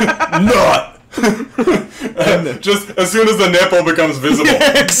not. Just as soon as the nipple becomes visible.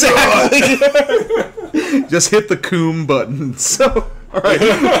 Yeah, exactly. Just hit the coom button. So, all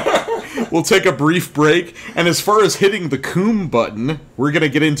right. We'll take a brief break, and as far as hitting the coom button, we're going to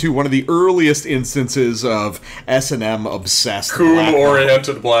get into one of the earliest instances of S&M obsessed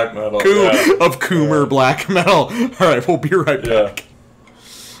coom-oriented black metal. Of coomer black metal. All right, we'll be right back.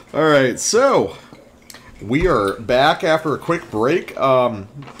 All right, so we are back after a quick break.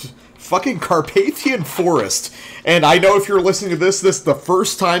 Fucking Carpathian Forest. And I know if you're listening to this is the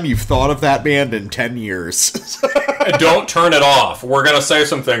first time you've thought of that band in 10 years. Don't turn it off. We're going to say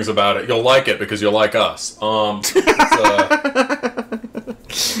some things about it. You'll like it because you'll like us.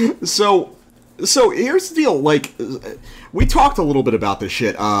 So here's the deal. Like, we talked a little bit about this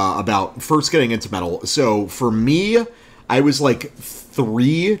shit, about first getting into metal. So for me, I was like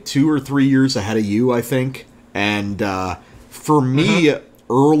 2 or 3 years ahead of you, I think. And for me,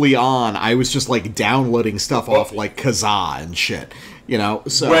 early on, I was just like downloading stuff off like Kazaa and shit. You know,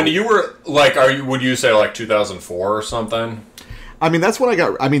 so when you were like, would you say like 2004 or something? I mean, that's when I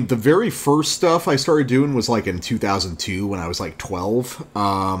got. I mean, the very first stuff I started doing was like in 2002 when I was like 12.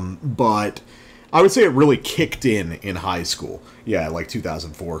 But I would say it really kicked in high school. Yeah, like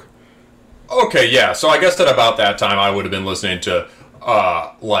 2004. Okay, yeah. So I guess at about that time I would have been listening to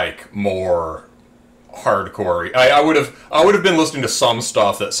like more hardcore. I would have been listening to some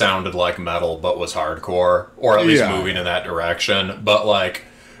stuff that sounded like metal but was hardcore, or at least moving in that direction. But like,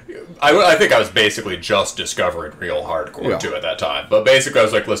 I think I was basically just discovering real hardcore too at that time. But basically, I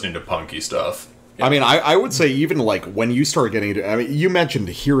was like listening to punky stuff. I mean, I would say even like when you start getting into, I mean, you mentioned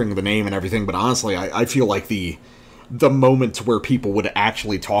hearing the name and everything, but honestly, I feel like the moment where people would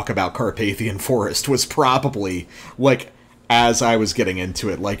actually talk about Carpathian Forest was probably like as I was getting into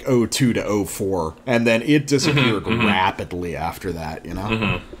it, like 02 to 04, and then it disappeared rapidly after that, you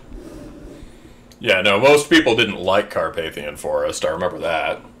know? Yeah, no, most people didn't like Carpathian Forest, I remember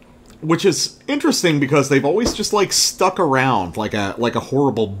that. Which is interesting because they've always just like stuck around like a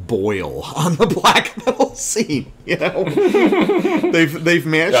horrible boil on the black metal scene, you know? they've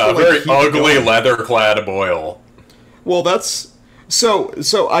managed to like, very ugly leather-clad boil. Well, that's...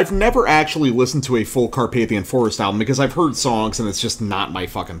 So I've never actually listened to a full Carpathian Forest album because I've heard songs and it's just not my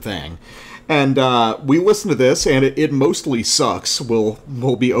fucking thing. And we listened to this and it mostly sucks.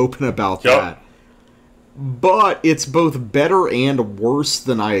 We'll be open about that. But it's both better and worse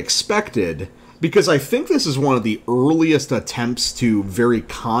than I expected because I think this is one of the earliest attempts to very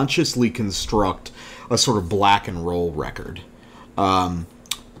consciously construct a sort of black and roll record.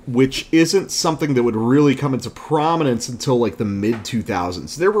 Which isn't something that would really come into prominence until like the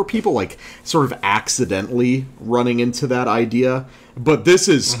mid-2000s. There were people like sort of accidentally running into that idea, but this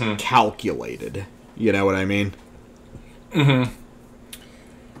is calculated. You know what I mean?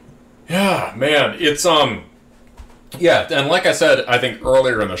 Yeah, man, it's yeah, and like I said, I think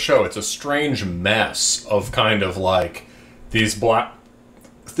earlier in the show, it's a strange mess of kind of like these black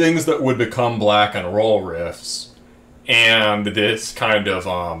things that would become black and roll riffs. And this kind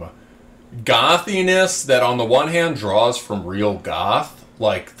of gothiness that on the one hand draws from real goth.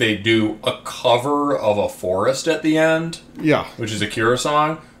 Like they do a cover of a Forest at the end. Yeah. Which is a Cure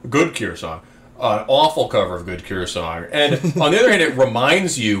song. A good Cure song. An awful cover of Good Cure song. And on the other hand, it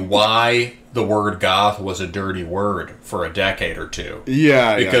reminds you why the word goth was a dirty word for a decade or two.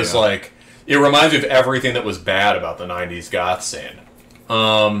 Yeah, because like it reminds you of everything that was bad about the 90s goth scene.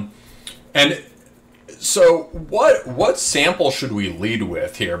 And so what sample should we lead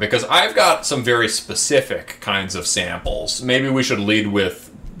with here? Because I've got some very specific kinds of samples. Maybe we should lead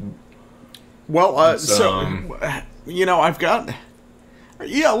with... Well, so, you know, I've got...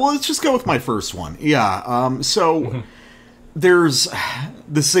 Yeah, well, let's just go with my first one. Yeah, there's...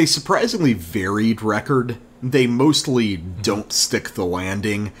 This is a surprisingly varied record. They mostly don't stick the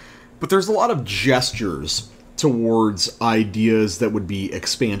landing, but there's a lot of gestures towards ideas that would be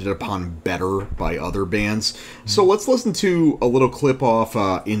expanded upon better by other bands. So let's listen to a little clip off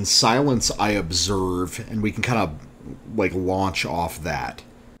In Silence I Observe, and we can kind of like launch off that.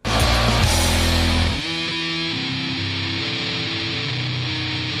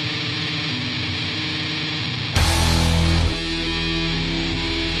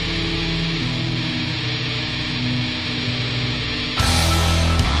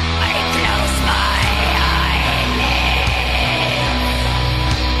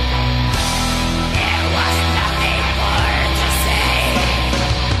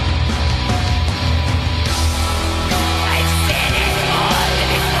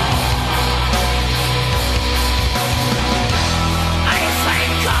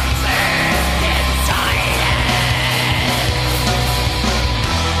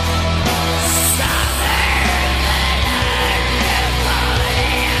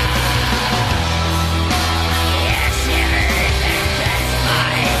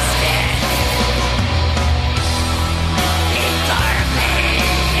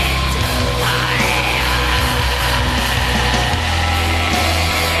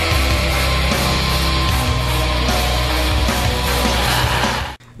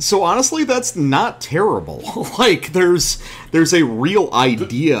 So honestly, that's not terrible. Like, there's a real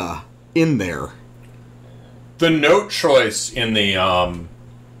idea in there. The note choice in the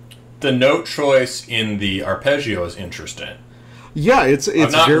arpeggio is interesting. Yeah, it's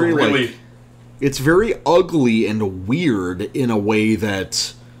very really... like, it's very ugly and weird in a way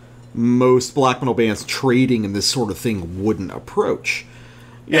that most black metal bands trading in this sort of thing wouldn't approach.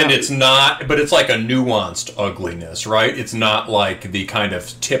 Yeah. And it's not, but it's like a nuanced ugliness, right? It's not like the kind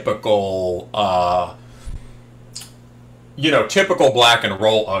of typical, typical black and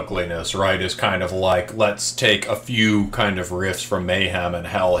roll ugliness, right? Is kind of like, let's take a few kind of riffs from Mayhem and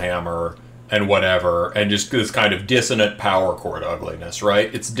Hellhammer and whatever, and just this kind of dissonant power chord ugliness,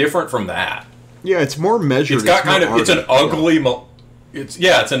 right? It's different from that. Yeah, it's more measured. It's got it's an ugly,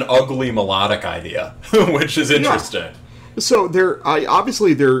 it's an ugly melodic idea, which is interesting. Yeah. So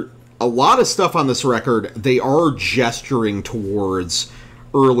obviously a lot of stuff on this record. They are gesturing towards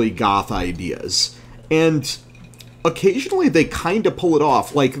early goth ideas, and occasionally they kind of pull it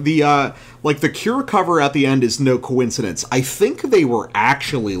off. Like the Cure cover at the end is no coincidence. I think they were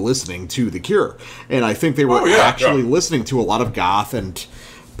actually listening to the Cure, and I think they were listening to a lot of goth and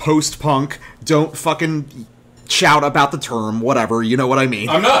post-punk. Don't fucking shout about the term, whatever, you know what I mean.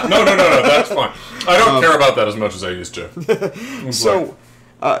 I'm not. No, that's fine. I don't care about that as much as I used to. So,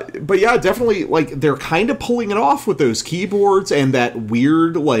 but yeah, definitely, like, they're kind of pulling it off with those keyboards, and that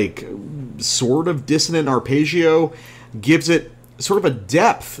weird, like, sort of dissonant arpeggio gives it sort of a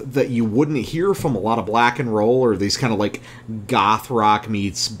depth that you wouldn't hear from a lot of black and roll, or these kind of, like, goth rock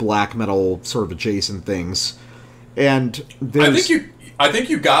meets black metal sort of adjacent things. And there's... I think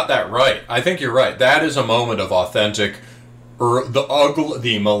you got that right. I think you're right. That is a moment of authentic,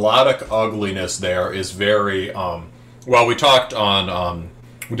 the melodic ugliness there is very. We talked on.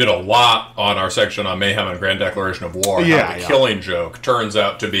 We did a lot on our section on Mayhem and Grand Declaration of War. How the Killing Joke turns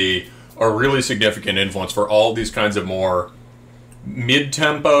out to be a really significant influence for all these kinds of more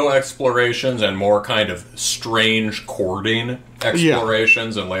mid-tempo explorations and more kind of strange chording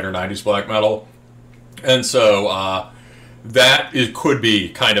explorations in later 90s black metal. And so. It could be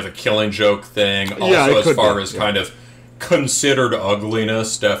kind of a Killing Joke thing. Also, as far as kind of considered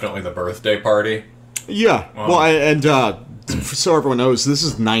ugliness, definitely the Birthday Party. Yeah. So everyone knows, this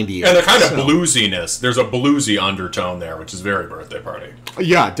is 98. And the kind of bluesiness. There's a bluesy undertone there, which is very Birthday Party.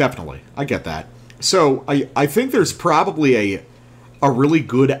 Yeah, definitely. I get that. So I think there's probably a really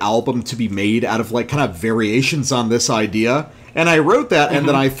good album to be made out of, like, kind of variations on this idea. And I wrote that, and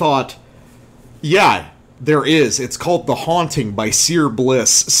then I thought, yeah... There is. It's called The Haunting by Sear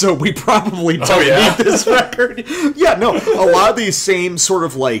Bliss, so we probably don't need this record. Yeah, no, a lot of these same sort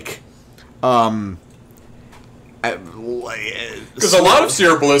of, like... Because a lot of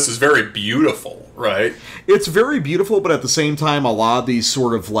Sear Bliss is very beautiful, right? It's very beautiful, but at the same time, a lot of these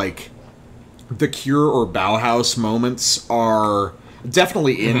sort of, like, The Cure or Bauhaus moments are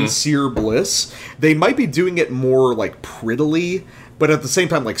definitely in Sear Bliss. They might be doing it more, like, prettily... But at the same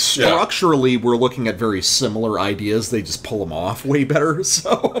time, like, structurally, we're looking at very similar ideas. They just pull them off way better,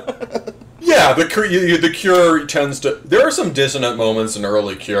 so... Yeah, the Cure tends to... There are some dissonant moments in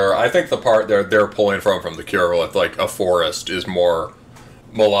early Cure. I think the part they're pulling from the Cure with, like, A Forest is more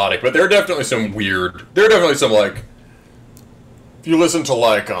melodic. But there are definitely some weird... There are definitely some, like... If you listen to,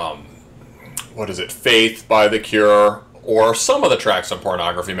 like, what is it? Faith by the Cure... Or some of the tracks on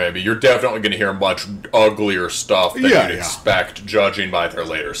Pornography, maybe, you're definitely going to hear much uglier stuff than you'd expect, judging by their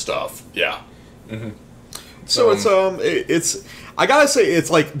later stuff. Yeah. Mm-hmm. So it's I gotta say,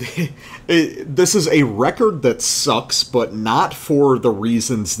 it's like this is a record that sucks, but not for the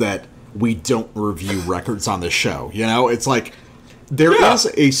reasons that we don't review records on the show. You know, it's like there is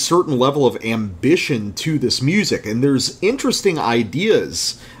a certain level of ambition to this music, and there's interesting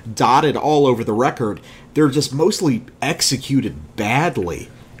ideas dotted all over the record. They're just mostly executed badly.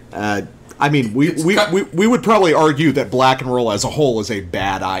 I mean, we would probably argue that black and roll as a whole is a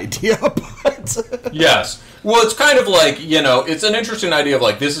bad idea, but... Yes. Well, it's kind of like, it's an interesting idea of,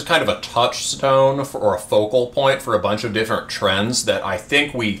 like, this is kind of a touchstone or a focal point for a bunch of different trends that I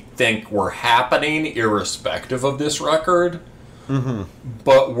think we think were happening irrespective of this record,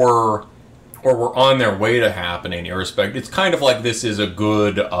 but were on their way to happening irrespective. It's kind of like this is a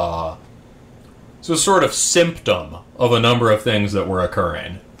good... It's a sort of symptom of a number of things that were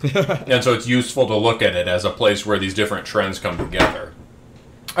occurring. And so it's useful to look at it as a place where these different trends come together.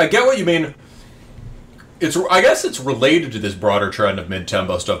 I get what you mean. I guess it's related to this broader trend of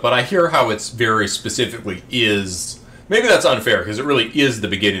mid-tempo stuff, but I hear how it's very specifically is... Maybe that's unfair, because it really is the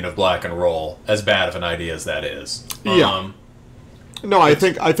beginning of black and roll, as bad of an idea as that is. Yeah. No, I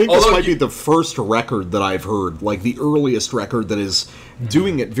think this although might be the first record that I've heard, like the earliest record that is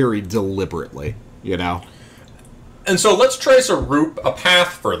doing it very deliberately, you know? And so let's trace a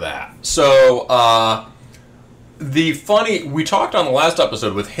path for that. So, we talked on the last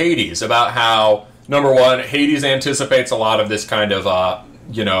episode with Hades about how, number one, Hades anticipates a lot of this kind of,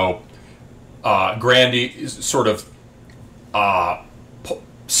 sort of,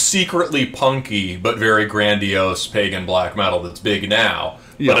 secretly punky but very grandiose pagan black metal that's big now.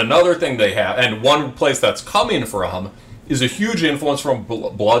 Yeah. But another thing they have, and one place that's coming from, is a huge influence from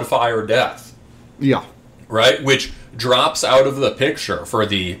Blood, Fire, Death. Yeah. Right? Which drops out of the picture for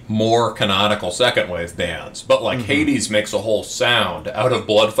the more canonical second wave bands. But Hades makes a whole sound out of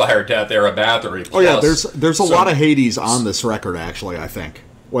Blood, Fire, Death era Bathory. Oh yeah, there's a lot of Hades on this record, actually, I think.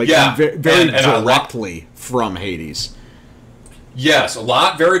 Very directly from Hades. Yes, a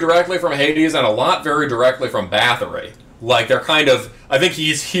lot very directly from Hades and a lot very directly from Bathory. They're kind of, I think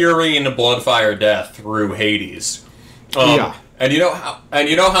he's hearing Blood, Fire, Death through Hades. Yeah. And you know how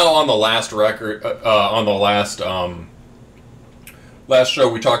on the last record, on the last show,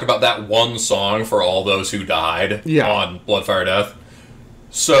 we talked about that one song for All Those Who Died on Blood, Fire, Death.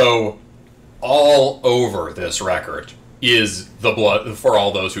 So all over this record is the Blood for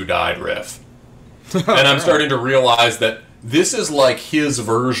All Those Who Died riff, and I'm starting to realize that this is like his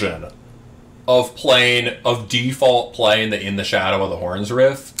version of default playing the In the Shadow of the Horns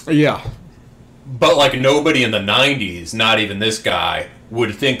riff. Yeah. But nobody in the 90s, not even this guy,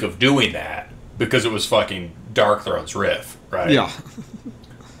 would think of doing that because it was fucking Darkthrone's riff, right? Yeah.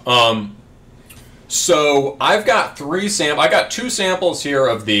 So I've got I got two samples here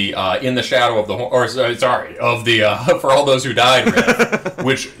of the In the Shadow of the of the For All Those Who Died riff,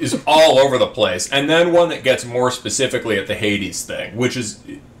 which is all over the place, and then one that gets more specifically at the Hades thing, which is,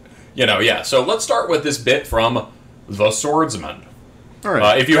 So let's start with this bit from The Swordsman. All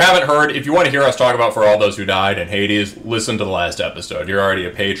right. If you haven't heard, if you want to hear us talk about For All Those Who Died and Hades, listen to the last episode. You're already a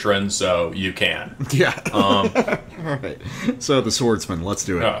patron, so you can. Yeah. All right. So The Swordsman, let's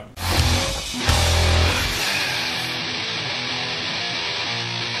do it.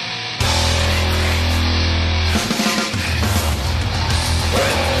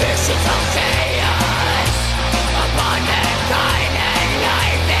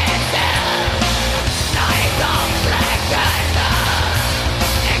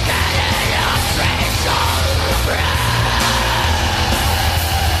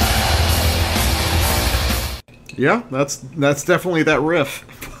 Yeah, that's definitely that riff.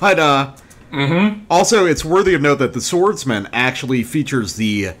 But also, it's worthy of note that The Swordsman actually features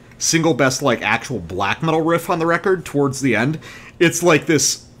the single best actual black metal riff on the record towards the end. It's like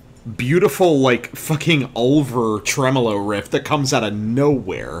this beautiful fucking Ulver tremolo riff that comes out of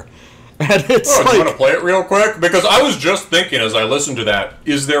nowhere. And it's do you want to play it real quick? Because I was just thinking as I listened to that,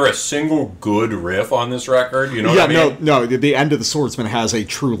 is there a single good riff on this record? You know what I mean? No. The end of The Swordsman has a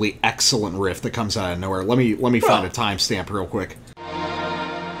truly excellent riff that comes out of nowhere. Let me find a timestamp real quick.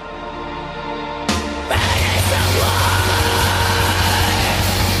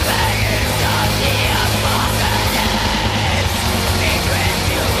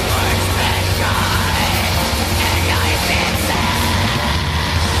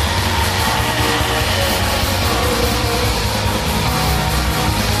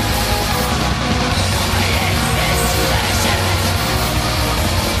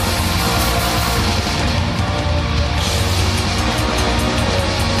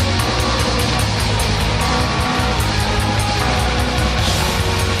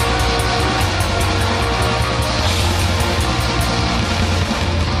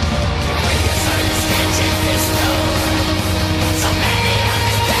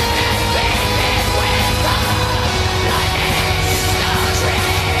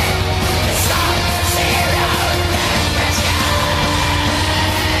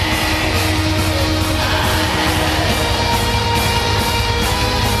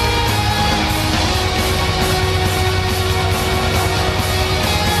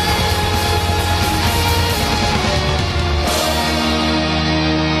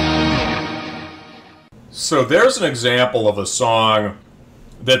 So there's an example of a song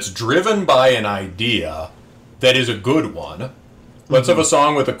that's driven by an idea that is a good one. Let's have a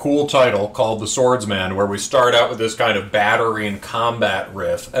song with a cool title called The Swordsman, where we start out with this kind of battering combat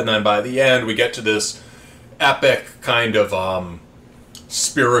riff, and then by the end we get to this epic kind of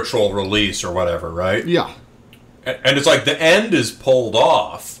spiritual release or whatever, right? Yeah. And it's like the end is pulled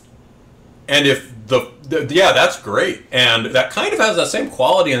off, and if yeah, that's great. And that kind of has that same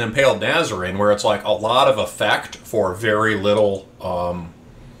quality in Impaled Nazarene, where it's like a lot of effect for very little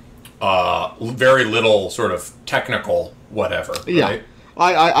very little sort of technical whatever. Yeah. Right?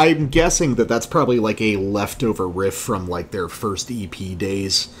 I'm guessing that's probably like a leftover riff from like their first EP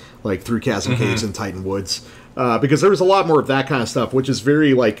days, like Through Chasm Caves and Titan Woods, because there was a lot more of that kind of stuff, which is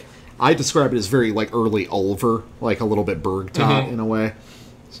very like, I describe it as very like early Ulver, like a little bit Bergtot in a way.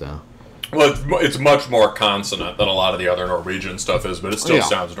 So, well, it's much more consonant than a lot of the other Norwegian stuff is, but it still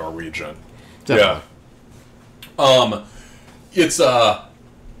sounds Norwegian. Definitely.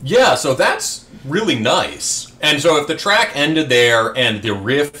 Yeah. So that's really nice. And so if the track ended there and the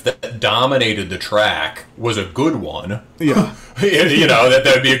riff that dominated the track was a good one,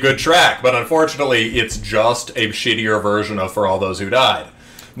 that would be a good track. But unfortunately, it's just a shittier version of For All Those Who Died.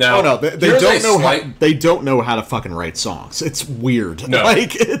 Now, they don't know how to fucking write songs. It's weird. No.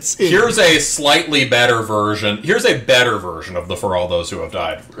 Here's a slightly better version. Here's a better version of the For All Those Who Have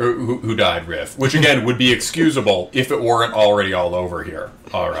Died, who died riff, which again would be excusable if it weren't already all over here.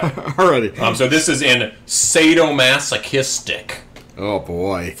 All right. Alrighty. So this is in sadomasochistic. Oh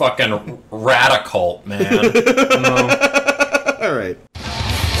boy. Fucking radical, man. All right.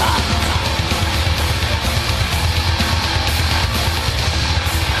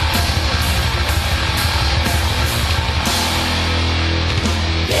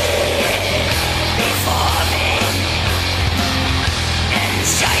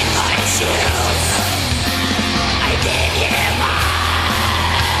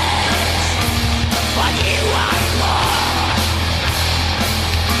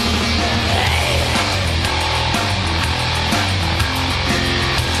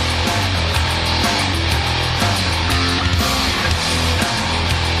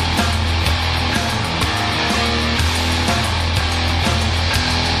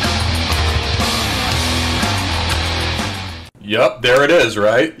 Yep, there it is,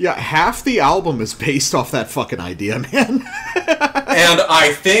 right? Yeah, half the album is based off that fucking idea, man. And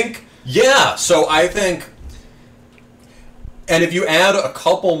I think, and if you add a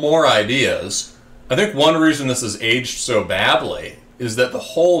couple more ideas, I think one reason this has aged so badly is that the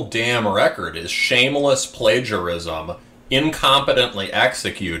whole damn record is shameless plagiarism, incompetently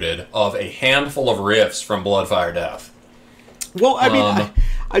executed, of a handful of riffs from Bloodfire Death. Well, I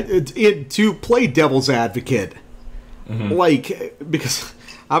mean, to play devil's advocate, like, because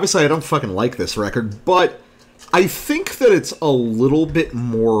obviously I don't fucking like this record, but I think that it's a little bit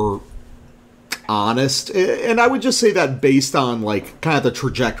more honest, and I would just say that based on, like, kind of the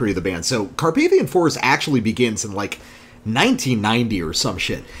trajectory of the band. So Carpathian Force actually begins in, like, 1990 or some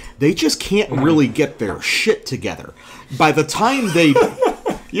shit. They just can't really get their shit together. By the time they...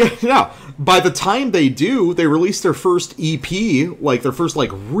 by the time they do, they release their first EP, like, their first,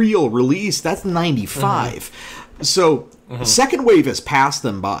 like, real release, that's 95. So, Second Wave has passed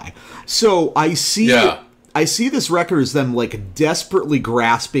them by. So, I see this record as them, like, desperately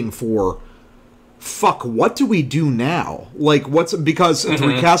grasping for, fuck, what do we do now? Like, because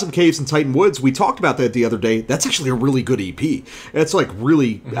Through Chasm Caves and Titan Woods, we talked about that the other day, that's actually a really good EP. It's, like,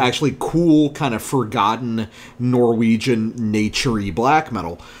 really, actually cool, kind of forgotten Norwegian, nature-y black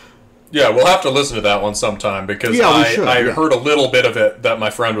metal. Yeah, we'll have to listen to that one sometime, because I heard a little bit of it that my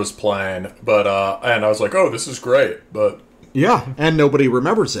friend was playing, but and I was like, oh, this is great, but... Yeah, and nobody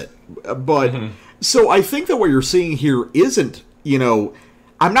remembers it. But, so I think that what you're seeing here isn't,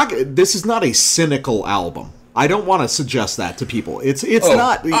 this is not a cynical album. I don't want to suggest that to people. It's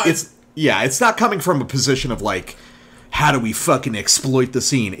not coming from a position of, like, how do we fucking exploit the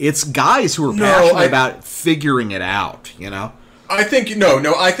scene? It's guys who are passionate about figuring it out, I think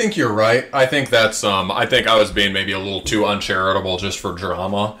I think you're right. I think that's I think I was being maybe a little too uncharitable just for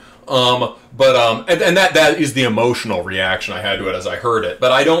drama. But that is the emotional reaction I had to it as I heard it.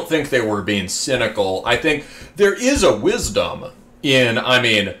 But I don't think they were being cynical. I think there is a wisdom in,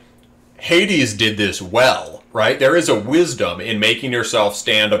 Hades did this well, right? There is a wisdom in making yourself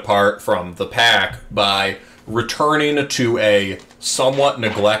stand apart from the pack by returning to a somewhat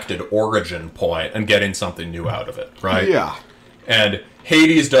neglected origin point and getting something new out of it, right? Yeah. And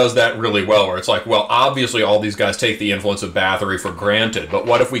Hades does that really well, where it's like, well, obviously all these guys take the influence of Bathory for granted, but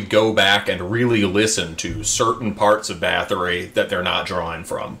what if we go back and really listen to certain parts of Bathory that they're not drawing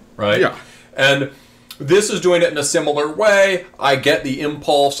from, right? Yeah. And this is doing it in a similar way. I get the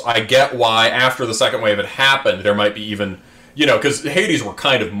impulse. I get why after the second wave had happened, there might be even, because Hades were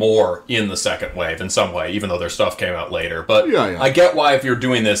kind of more in the second wave in some way, even though their stuff came out later. But I get why if you're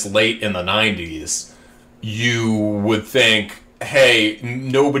doing this late in the 90s, you would think, hey,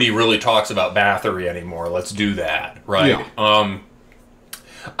 nobody really talks about Bathory anymore. Let's do that, right? Yeah.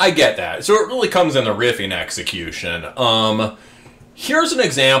 I get that. So it really comes in the riffing execution. Here's an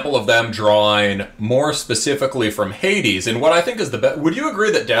example of them drawing more specifically from Hades, and what I think is the best. Would you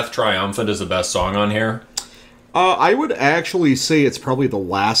agree that Death Triumphant is the best song on here? I would actually say it's probably the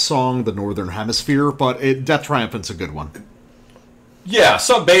last song, The Northern Hemisphere, but Death Triumphant's a good one. Yeah,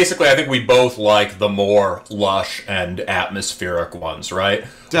 so basically I think we both like the more lush and atmospheric ones, right?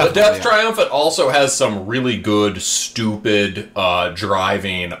 Definitely, but Death yeah. Triumphant also has some really good, stupid,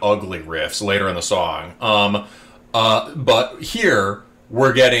 driving, ugly riffs later in the song. But here,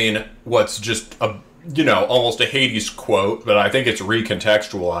 we're getting what's just almost a Hades quote, but I think it's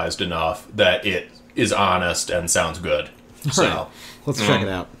recontextualized enough that it is honest and sounds good. So, right. Let's check it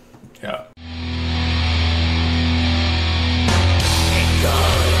out. Yeah.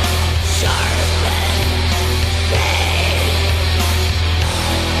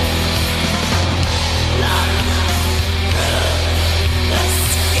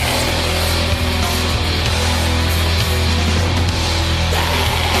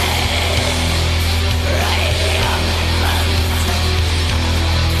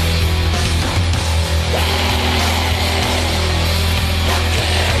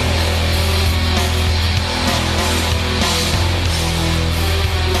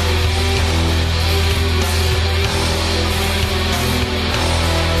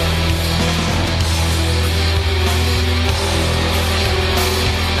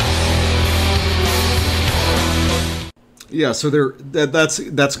 Yeah, so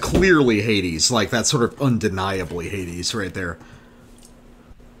that's clearly Hades, like that's sort of undeniably Hades right there.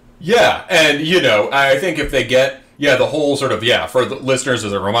 Yeah, and I think if they get the whole sort of for the listeners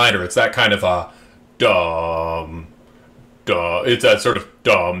as a reminder, it's that kind of a dumb, it's that sort of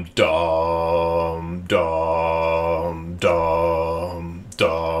dumb, dumb, dumb, dumb,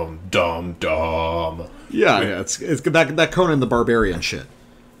 dumb, dumb, dumb. Yeah, it's that Conan the Barbarian shit.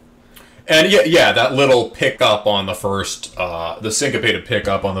 And that little pickup on the first, the syncopated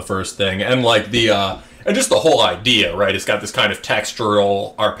pickup on the first thing, and like and just the whole idea, right? It's got this kind of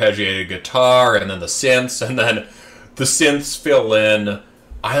textural, arpeggiated guitar, and then the synths, and then the synths fill in.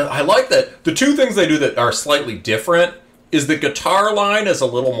 I like that. The two things they do that are slightly different is the guitar line is a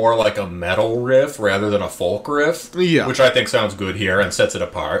little more like a metal riff rather than a folk riff, which I think sounds good here and sets it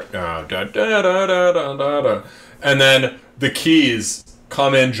apart. And then the keys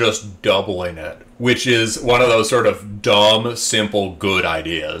come in just doubling it, which is one of those sort of dumb, simple, good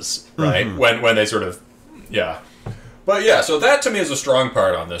ideas, right? Mm-hmm. When they sort of, But so that to me is a strong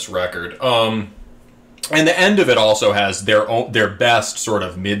part on this record. And the end of it also has their best sort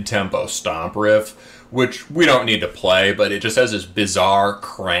of mid-tempo stomp riff, which we don't need to play, but it just has this bizarre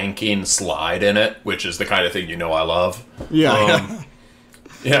cranking slide in it, which is the kind of thing I love. Yeah.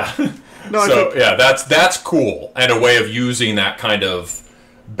 Yeah. No, that's cool, and a way of using that kind of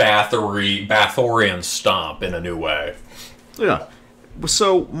Bathorian stomp in a new way. Yeah.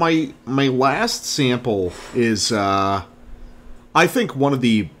 So my last sample is I think one of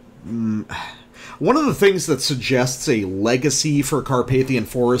the things that suggests a legacy for Carpathian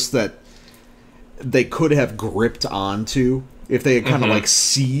Forest that they could have gripped onto if they had kind of like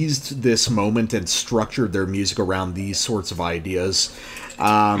seized this moment and structured their music around these sorts of ideas.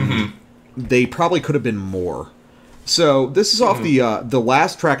 They probably could have been more. So this is off the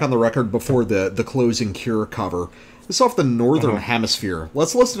last track on the record before the closing Cure cover. This is off the Northern Hemisphere.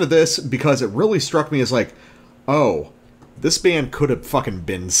 Let's listen to this because it really struck me as like, oh, this band could have fucking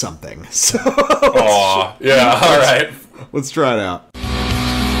been something. So all right. Let's try it out.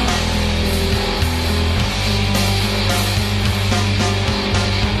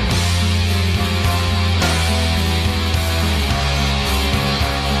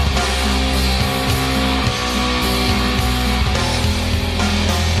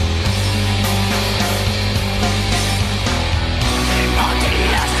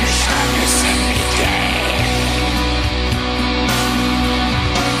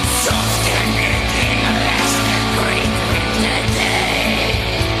 Soft and making a last great day.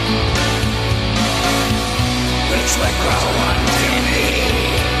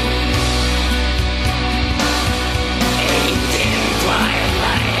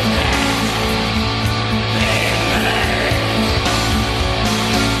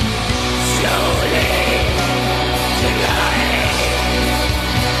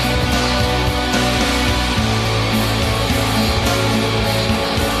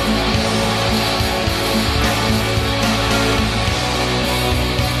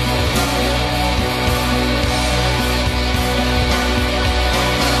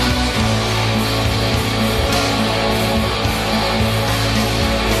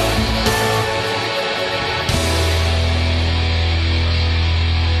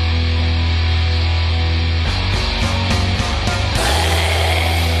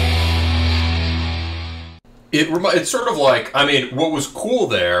 It's sort of like, I mean, what was cool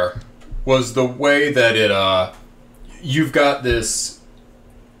there was the way that you've got this.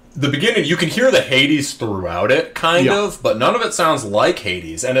 The beginning, you can hear the Hades throughout it, kind of, but none of it sounds like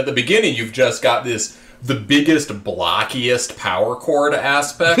Hades. And at the beginning, you've just got the biggest, blockiest power chord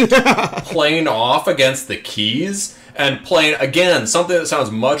aspect playing off against the keys and playing, again, something that sounds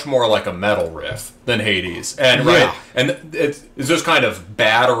much more like a metal riff than Hades. And and it's this kind of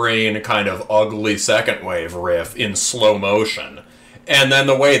battering, kind of ugly second wave riff in slow motion. And then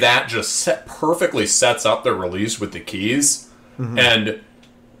the way that just perfectly sets up the release with the keys, and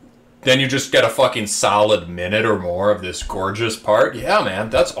then you just get a fucking solid minute or more of this gorgeous part. Yeah,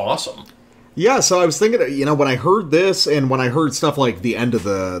 man, that's awesome. Yeah, so I was thinking, when I heard this and when I heard stuff like the end of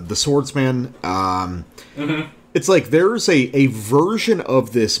the Swordsman, it's like there's a version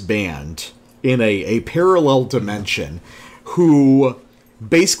of this band in a parallel dimension who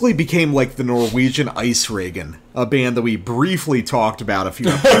basically became like the Norwegian Ice Reagan, a band that we briefly talked about a few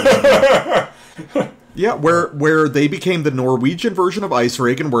episodes ago. Yeah, where they became the Norwegian version of Ice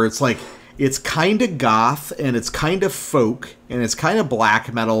Reagan, where it's like, it's kind of goth, and it's kind of folk, and it's kind of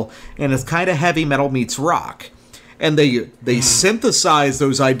black metal, and it's kind of heavy metal meets rock. And they synthesize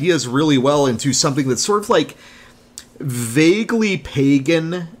those ideas really well into something that's sort of like vaguely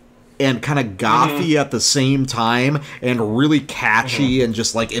pagan and kind of gothy at the same time, and really catchy and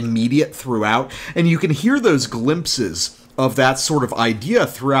just like immediate throughout. And you can hear those glimpses of that sort of idea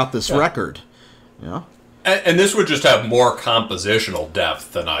throughout this record. Yeah. And this would just have more compositional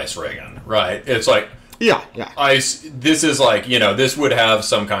depth than Ice Reagan, right? It's like, Ice. This is like, this would have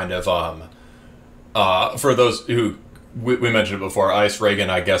some kind of for those who we mentioned it before, Ice Reagan,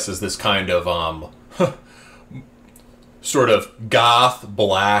 I guess, is this kind of sort of goth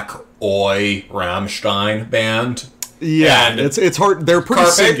black oi Rammstein band. Yeah, and it's hard. They're pretty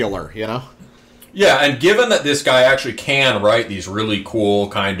singular, Yeah, and given that this guy actually can write these really cool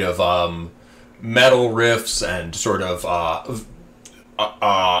kind of metal riffs and sort of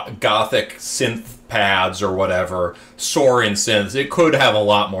gothic synth pads or whatever, soaring synths, it could have a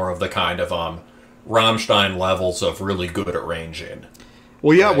lot more of the kind of Rammstein levels of really good arranging.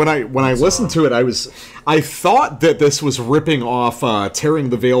 Well, yeah, right? when I listened to it, I thought that this was ripping off Tearing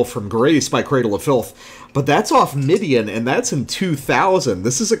the Veil from Grace by Cradle of Filth, but that's off Midian, and that's in 2000.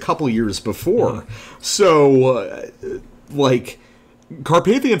 This is a couple years before. So,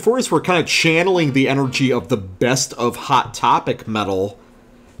 Carpathian Forest were kind of channeling the energy of the best of Hot Topic metal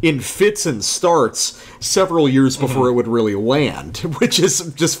in fits and starts several years before it would really land, which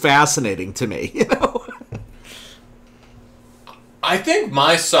is just fascinating to me, I think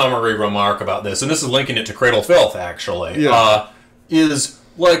my summary remark about this, and this is linking it to Cradle Filth, actually, is,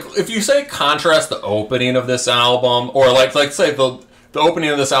 like, if you say contrast the opening of this album, or, like say the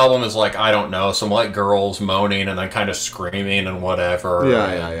opening of this album is, like, I don't know, some, like, girls moaning and then kind of screaming and whatever.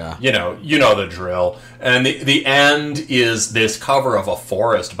 Yeah. You know the drill. And the end is this cover of A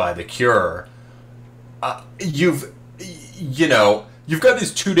Forest by The Cure. You've got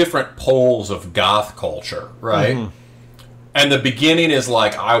these two different poles of goth culture, right? And the beginning is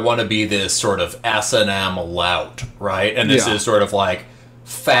like, I want to be this sort of S&M lout, right? And this is sort of like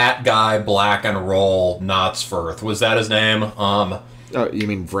fat guy, black and roll, Knutsfirth. Was that his name? You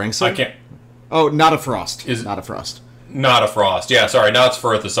mean Vrangsson? I can't. Oh, Not a Frost. Not a Frost. Not a Frost. Yeah, sorry.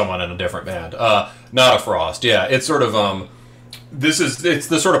 Knutsfirth is someone in a different band. Not a Frost. Yeah, it's sort of it's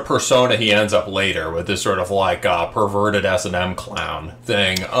the sort of persona he ends up later with, this sort of like perverted S&M clown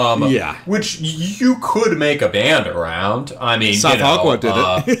thing. Which you could make a band around. I mean, Satagwa did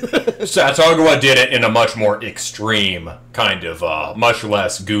it. Satagwa did it in a much more extreme kind of much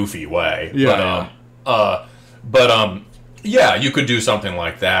less goofy way. Yeah, you could do something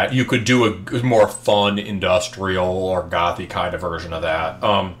like that. You could do a more fun industrial or gothy kind of version of that.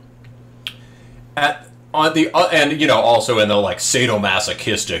 Also in the like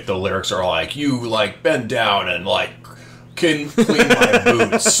sadomasochistic, the lyrics are like, you like bend down and like can clean my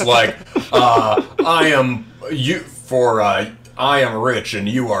boots. Like I am rich and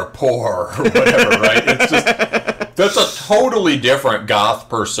you are poor, or whatever, right? It's just, that's a totally different goth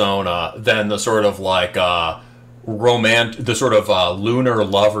persona than the sort of like the sort of lunar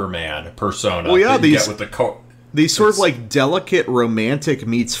lover man persona. Well, yeah, these get with these sort of like delicate romantic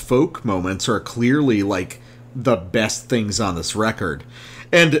meets folk moments are clearly like the best things on this record,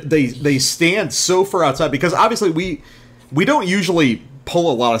 and they stand so far outside, because obviously we don't usually pull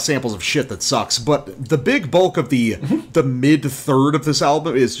a lot of samples of shit that sucks, but the big bulk of the mid third of this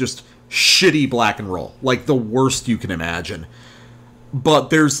album is just shitty black and roll, like the worst you can imagine. But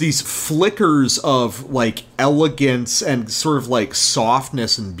there's these flickers of like elegance and sort of like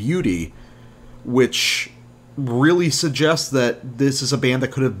softness and beauty, which really suggests that this is a band that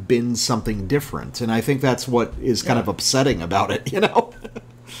could have been something different. And I think that's what is kind of upsetting about it, you know?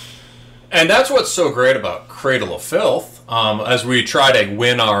 And that's what's so great about Cradle of Filth, as we try to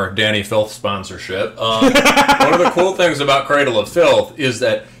win our Danny Filth sponsorship. One of the cool things about Cradle of Filth is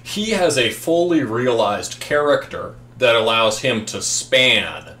that he has a fully realized character that allows him to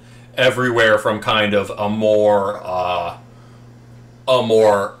span everywhere from kind of a more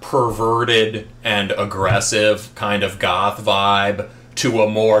perverted and aggressive kind of goth vibe to a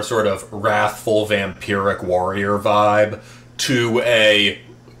more sort of wrathful vampiric warrior vibe to a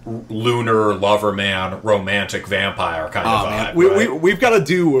lunar lover man romantic vampire kind of vibe. Man. We've got to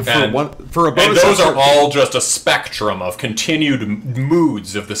do for a bonus. And those are all just a spectrum of continued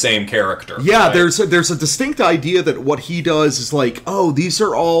moods of the same character. Yeah, right? there's a distinct idea that what he does is like, oh, these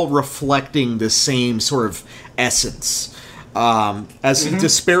are all reflecting the same sort of essence. As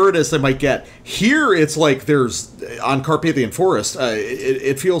disparate as they might get, here it's like there's on Carpathian Forest.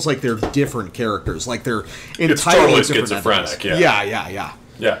 It feels like they're different characters, like they're entirely it's totally schizophrenic. Yeah.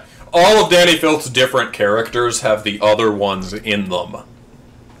 Yeah. All of Danny Filth's different characters have the other ones in them.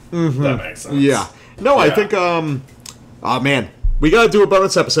 Mm-hmm. That makes sense. Yeah. No, yeah. I think, man, we gotta do a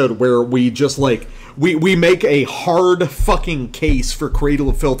bonus episode where we just, like, we make a hard fucking case for Cradle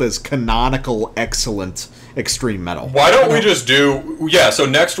of Filth as canonical, excellent extreme metal. Why don't we just do... Yeah, so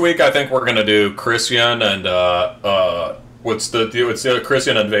next week I think we're gonna do Christian and, What's the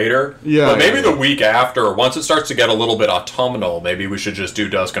Christian and Vader? Yeah. But maybe the week after, once it starts to get a little bit autumnal, maybe we should just do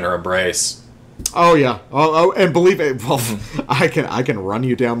Duskener Embrace. Oh yeah. Oh, and believe it, well, I can run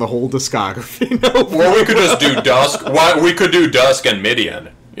you down the whole discography. Or we could just do Dusk. We could do Dusk and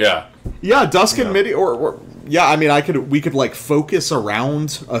Midian. Yeah. Yeah, Dusk and Midian, or yeah. I mean, we could like focus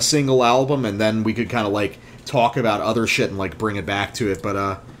around a single album, and then we could kind of like talk about other shit and like bring it back to it.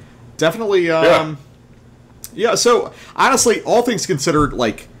 But definitely. Yeah, so, honestly, all things considered,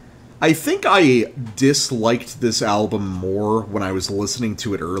 like, I think I disliked this album more when I was listening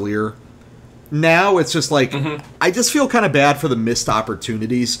to it earlier. Now, it's just like, I just feel kind of bad for the missed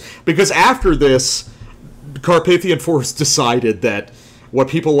opportunities, because after this, Carpathian Force decided that what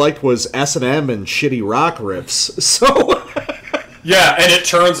people liked was S&M and shitty rock riffs, so... Yeah, and it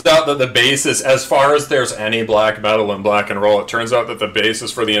turns out that the basis, as far as there's any black metal and black and roll, it turns out that the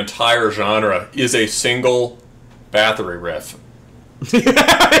basis for the entire genre is a single Bathory riff.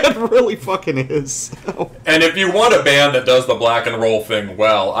 It really fucking is. And if you want a band that does the black and roll thing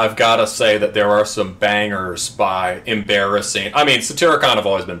well, I've got to say that there are some bangers by embarrassing... I mean, Satyricon have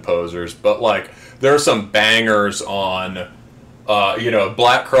always been posers, but, like, there are some bangers on,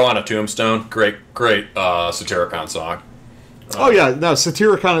 Black Crow on a Tombstone. Great Satyricon song. Oh yeah, no,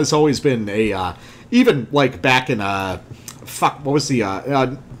 Satyricon has always been a even like back in what was the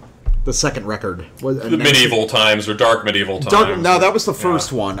second record? The Medieval Times or Dark Medieval Times. No, that was the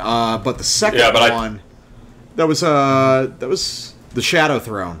first one. But the second one, that was the Shadow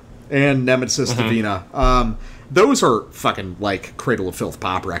Throne and Nemesis Divina. Those are fucking like Cradle of Filth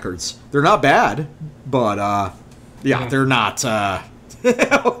pop records. They're not bad, but they're not.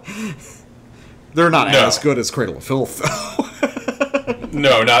 They're not as good as Cradle of Filth, though.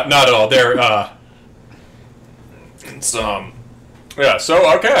 No, not at all. They're, so,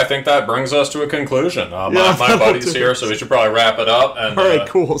 okay, I think that brings us to a conclusion. My buddy's here, so we should probably wrap it up. And, all right,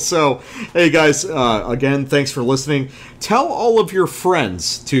 cool. So, hey, guys, again, thanks for listening. Tell all of your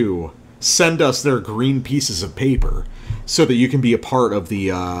friends to send us their green pieces of paper so that you can be a part of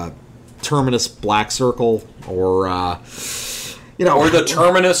the Terminus Black Circle or, or the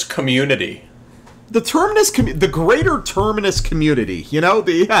Terminus community. The greater Terminus community,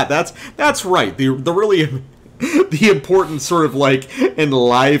 that's right. The really the important sort of like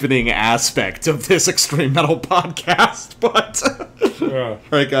enlivening aspect of this extreme metal podcast. But all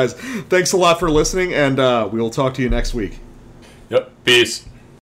right, guys, thanks a lot for listening, and we will talk to you next week. Yep, peace.